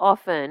so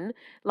often,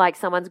 like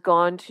someone's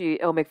gone to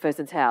Elle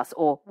Macpherson's house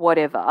or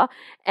whatever,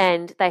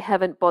 and they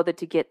haven't bothered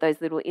to get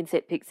those little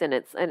inset pics, and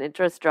it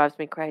just drives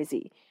me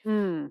crazy.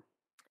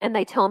 And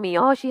they tell me,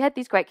 "Oh, she had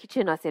this great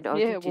kitchen." I said, "Oh,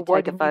 did you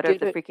take a photo of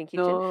the freaking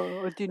kitchen?"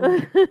 No, I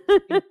didn't.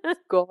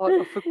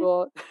 I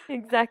forgot.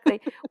 Exactly.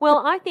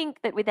 Well, I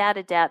think that without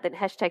a doubt that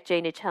hashtag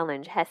Gina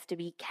Challenge has to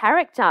be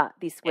character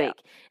this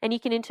week. And you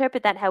can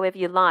interpret that however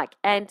you like.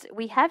 And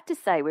we have to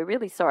say we're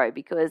really sorry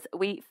because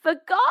we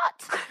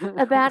forgot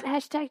about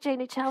hashtag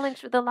Gina Challenge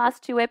for the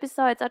last 2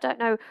 episodes. I don't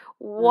know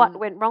what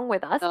went wrong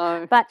with us,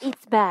 but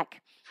it's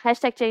back.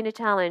 Hashtag Gina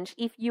Challenge.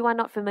 If you are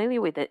not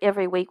familiar with it,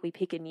 every week we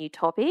pick a new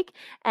topic,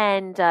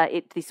 and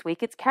this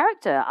week it's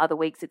character. Other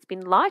weeks it's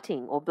been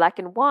lighting or black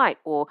and white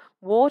or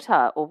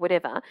water or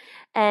whatever.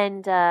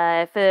 And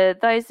for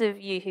those of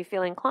you who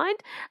feel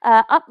inclined,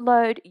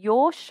 upload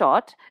your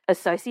shot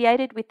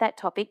associated with that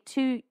topic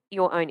to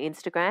your own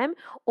Instagram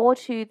or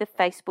to the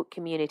Facebook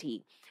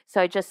community.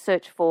 So just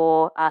search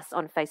for us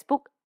on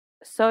Facebook.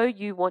 So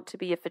You Want to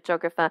Be a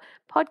Photographer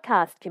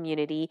podcast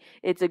community.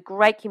 It's a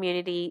great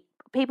community.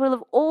 People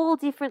of all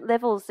different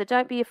levels, so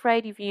don't be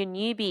afraid if you're a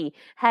newbie.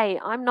 Hey,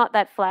 I'm not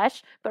that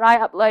flash, but I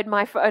upload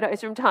my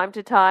photos from time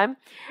to time.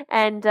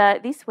 And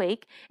this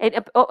week,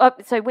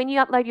 so when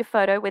you upload your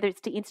photo, whether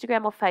it's to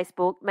Instagram or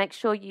Facebook, make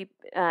sure you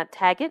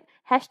tag it,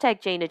 hashtag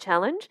Gina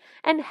Challenge,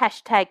 and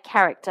hashtag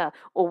character,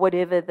 or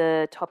whatever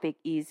the topic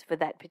is for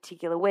that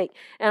particular week.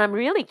 And I'm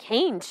really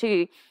keen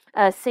to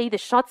see the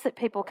shots that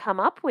people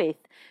come up with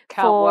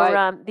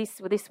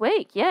this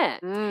week. Yeah.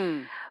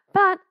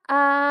 But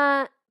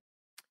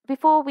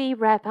before we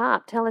wrap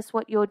up, tell us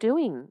what you're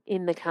doing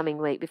in the coming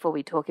week before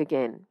we talk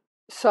again.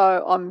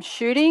 So I'm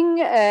shooting,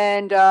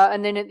 and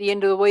then at the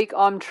end of the week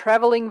I'm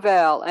travelling,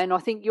 Val, and I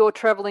think you're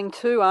travelling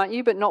too, aren't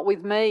you? But not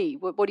with me.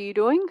 What are you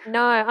doing?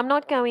 No, I'm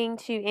not going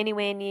to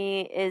anywhere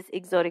near as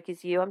exotic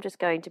as you. I'm just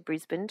going to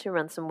Brisbane to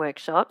run some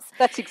workshops.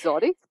 That's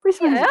exotic.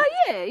 Brisbane. Yeah,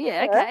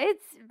 okay.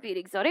 It's a bit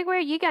exotic. Where are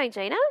you going,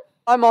 Gina?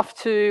 I'm off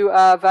to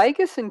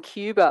Vegas and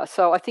Cuba.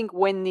 So I think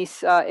when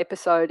this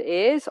episode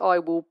airs, I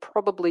will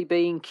probably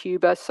be in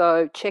Cuba.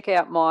 So check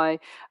out my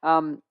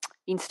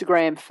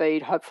Instagram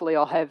feed. Hopefully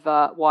I'll have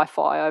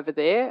Wi-Fi over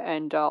there,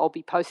 and I'll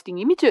be posting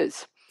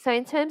images. So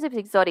in terms of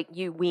exotic,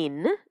 you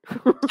win.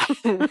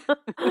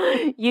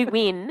 You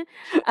win.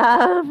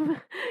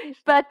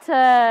 But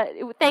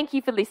thank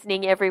you for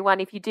listening,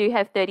 everyone. If you do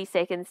have 30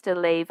 seconds to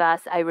leave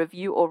us a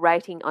review or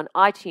rating on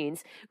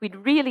iTunes, we'd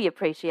really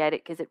appreciate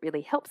it because it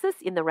really helps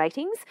us in the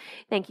ratings.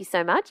 Thank you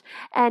so much.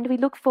 And we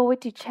look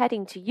forward to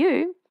chatting to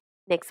you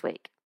next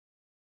week.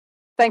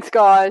 Thanks,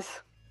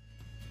 guys.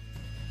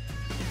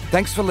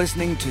 Thanks for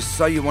listening to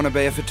So You Want to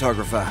Be a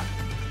Photographer.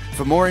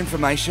 For more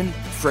information,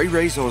 free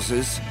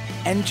resources,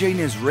 and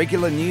Gina's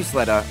regular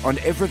newsletter on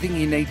everything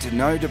you need to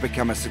know to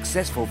become a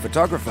successful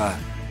photographer,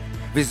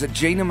 visit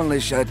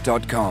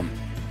GinaMilitia.com.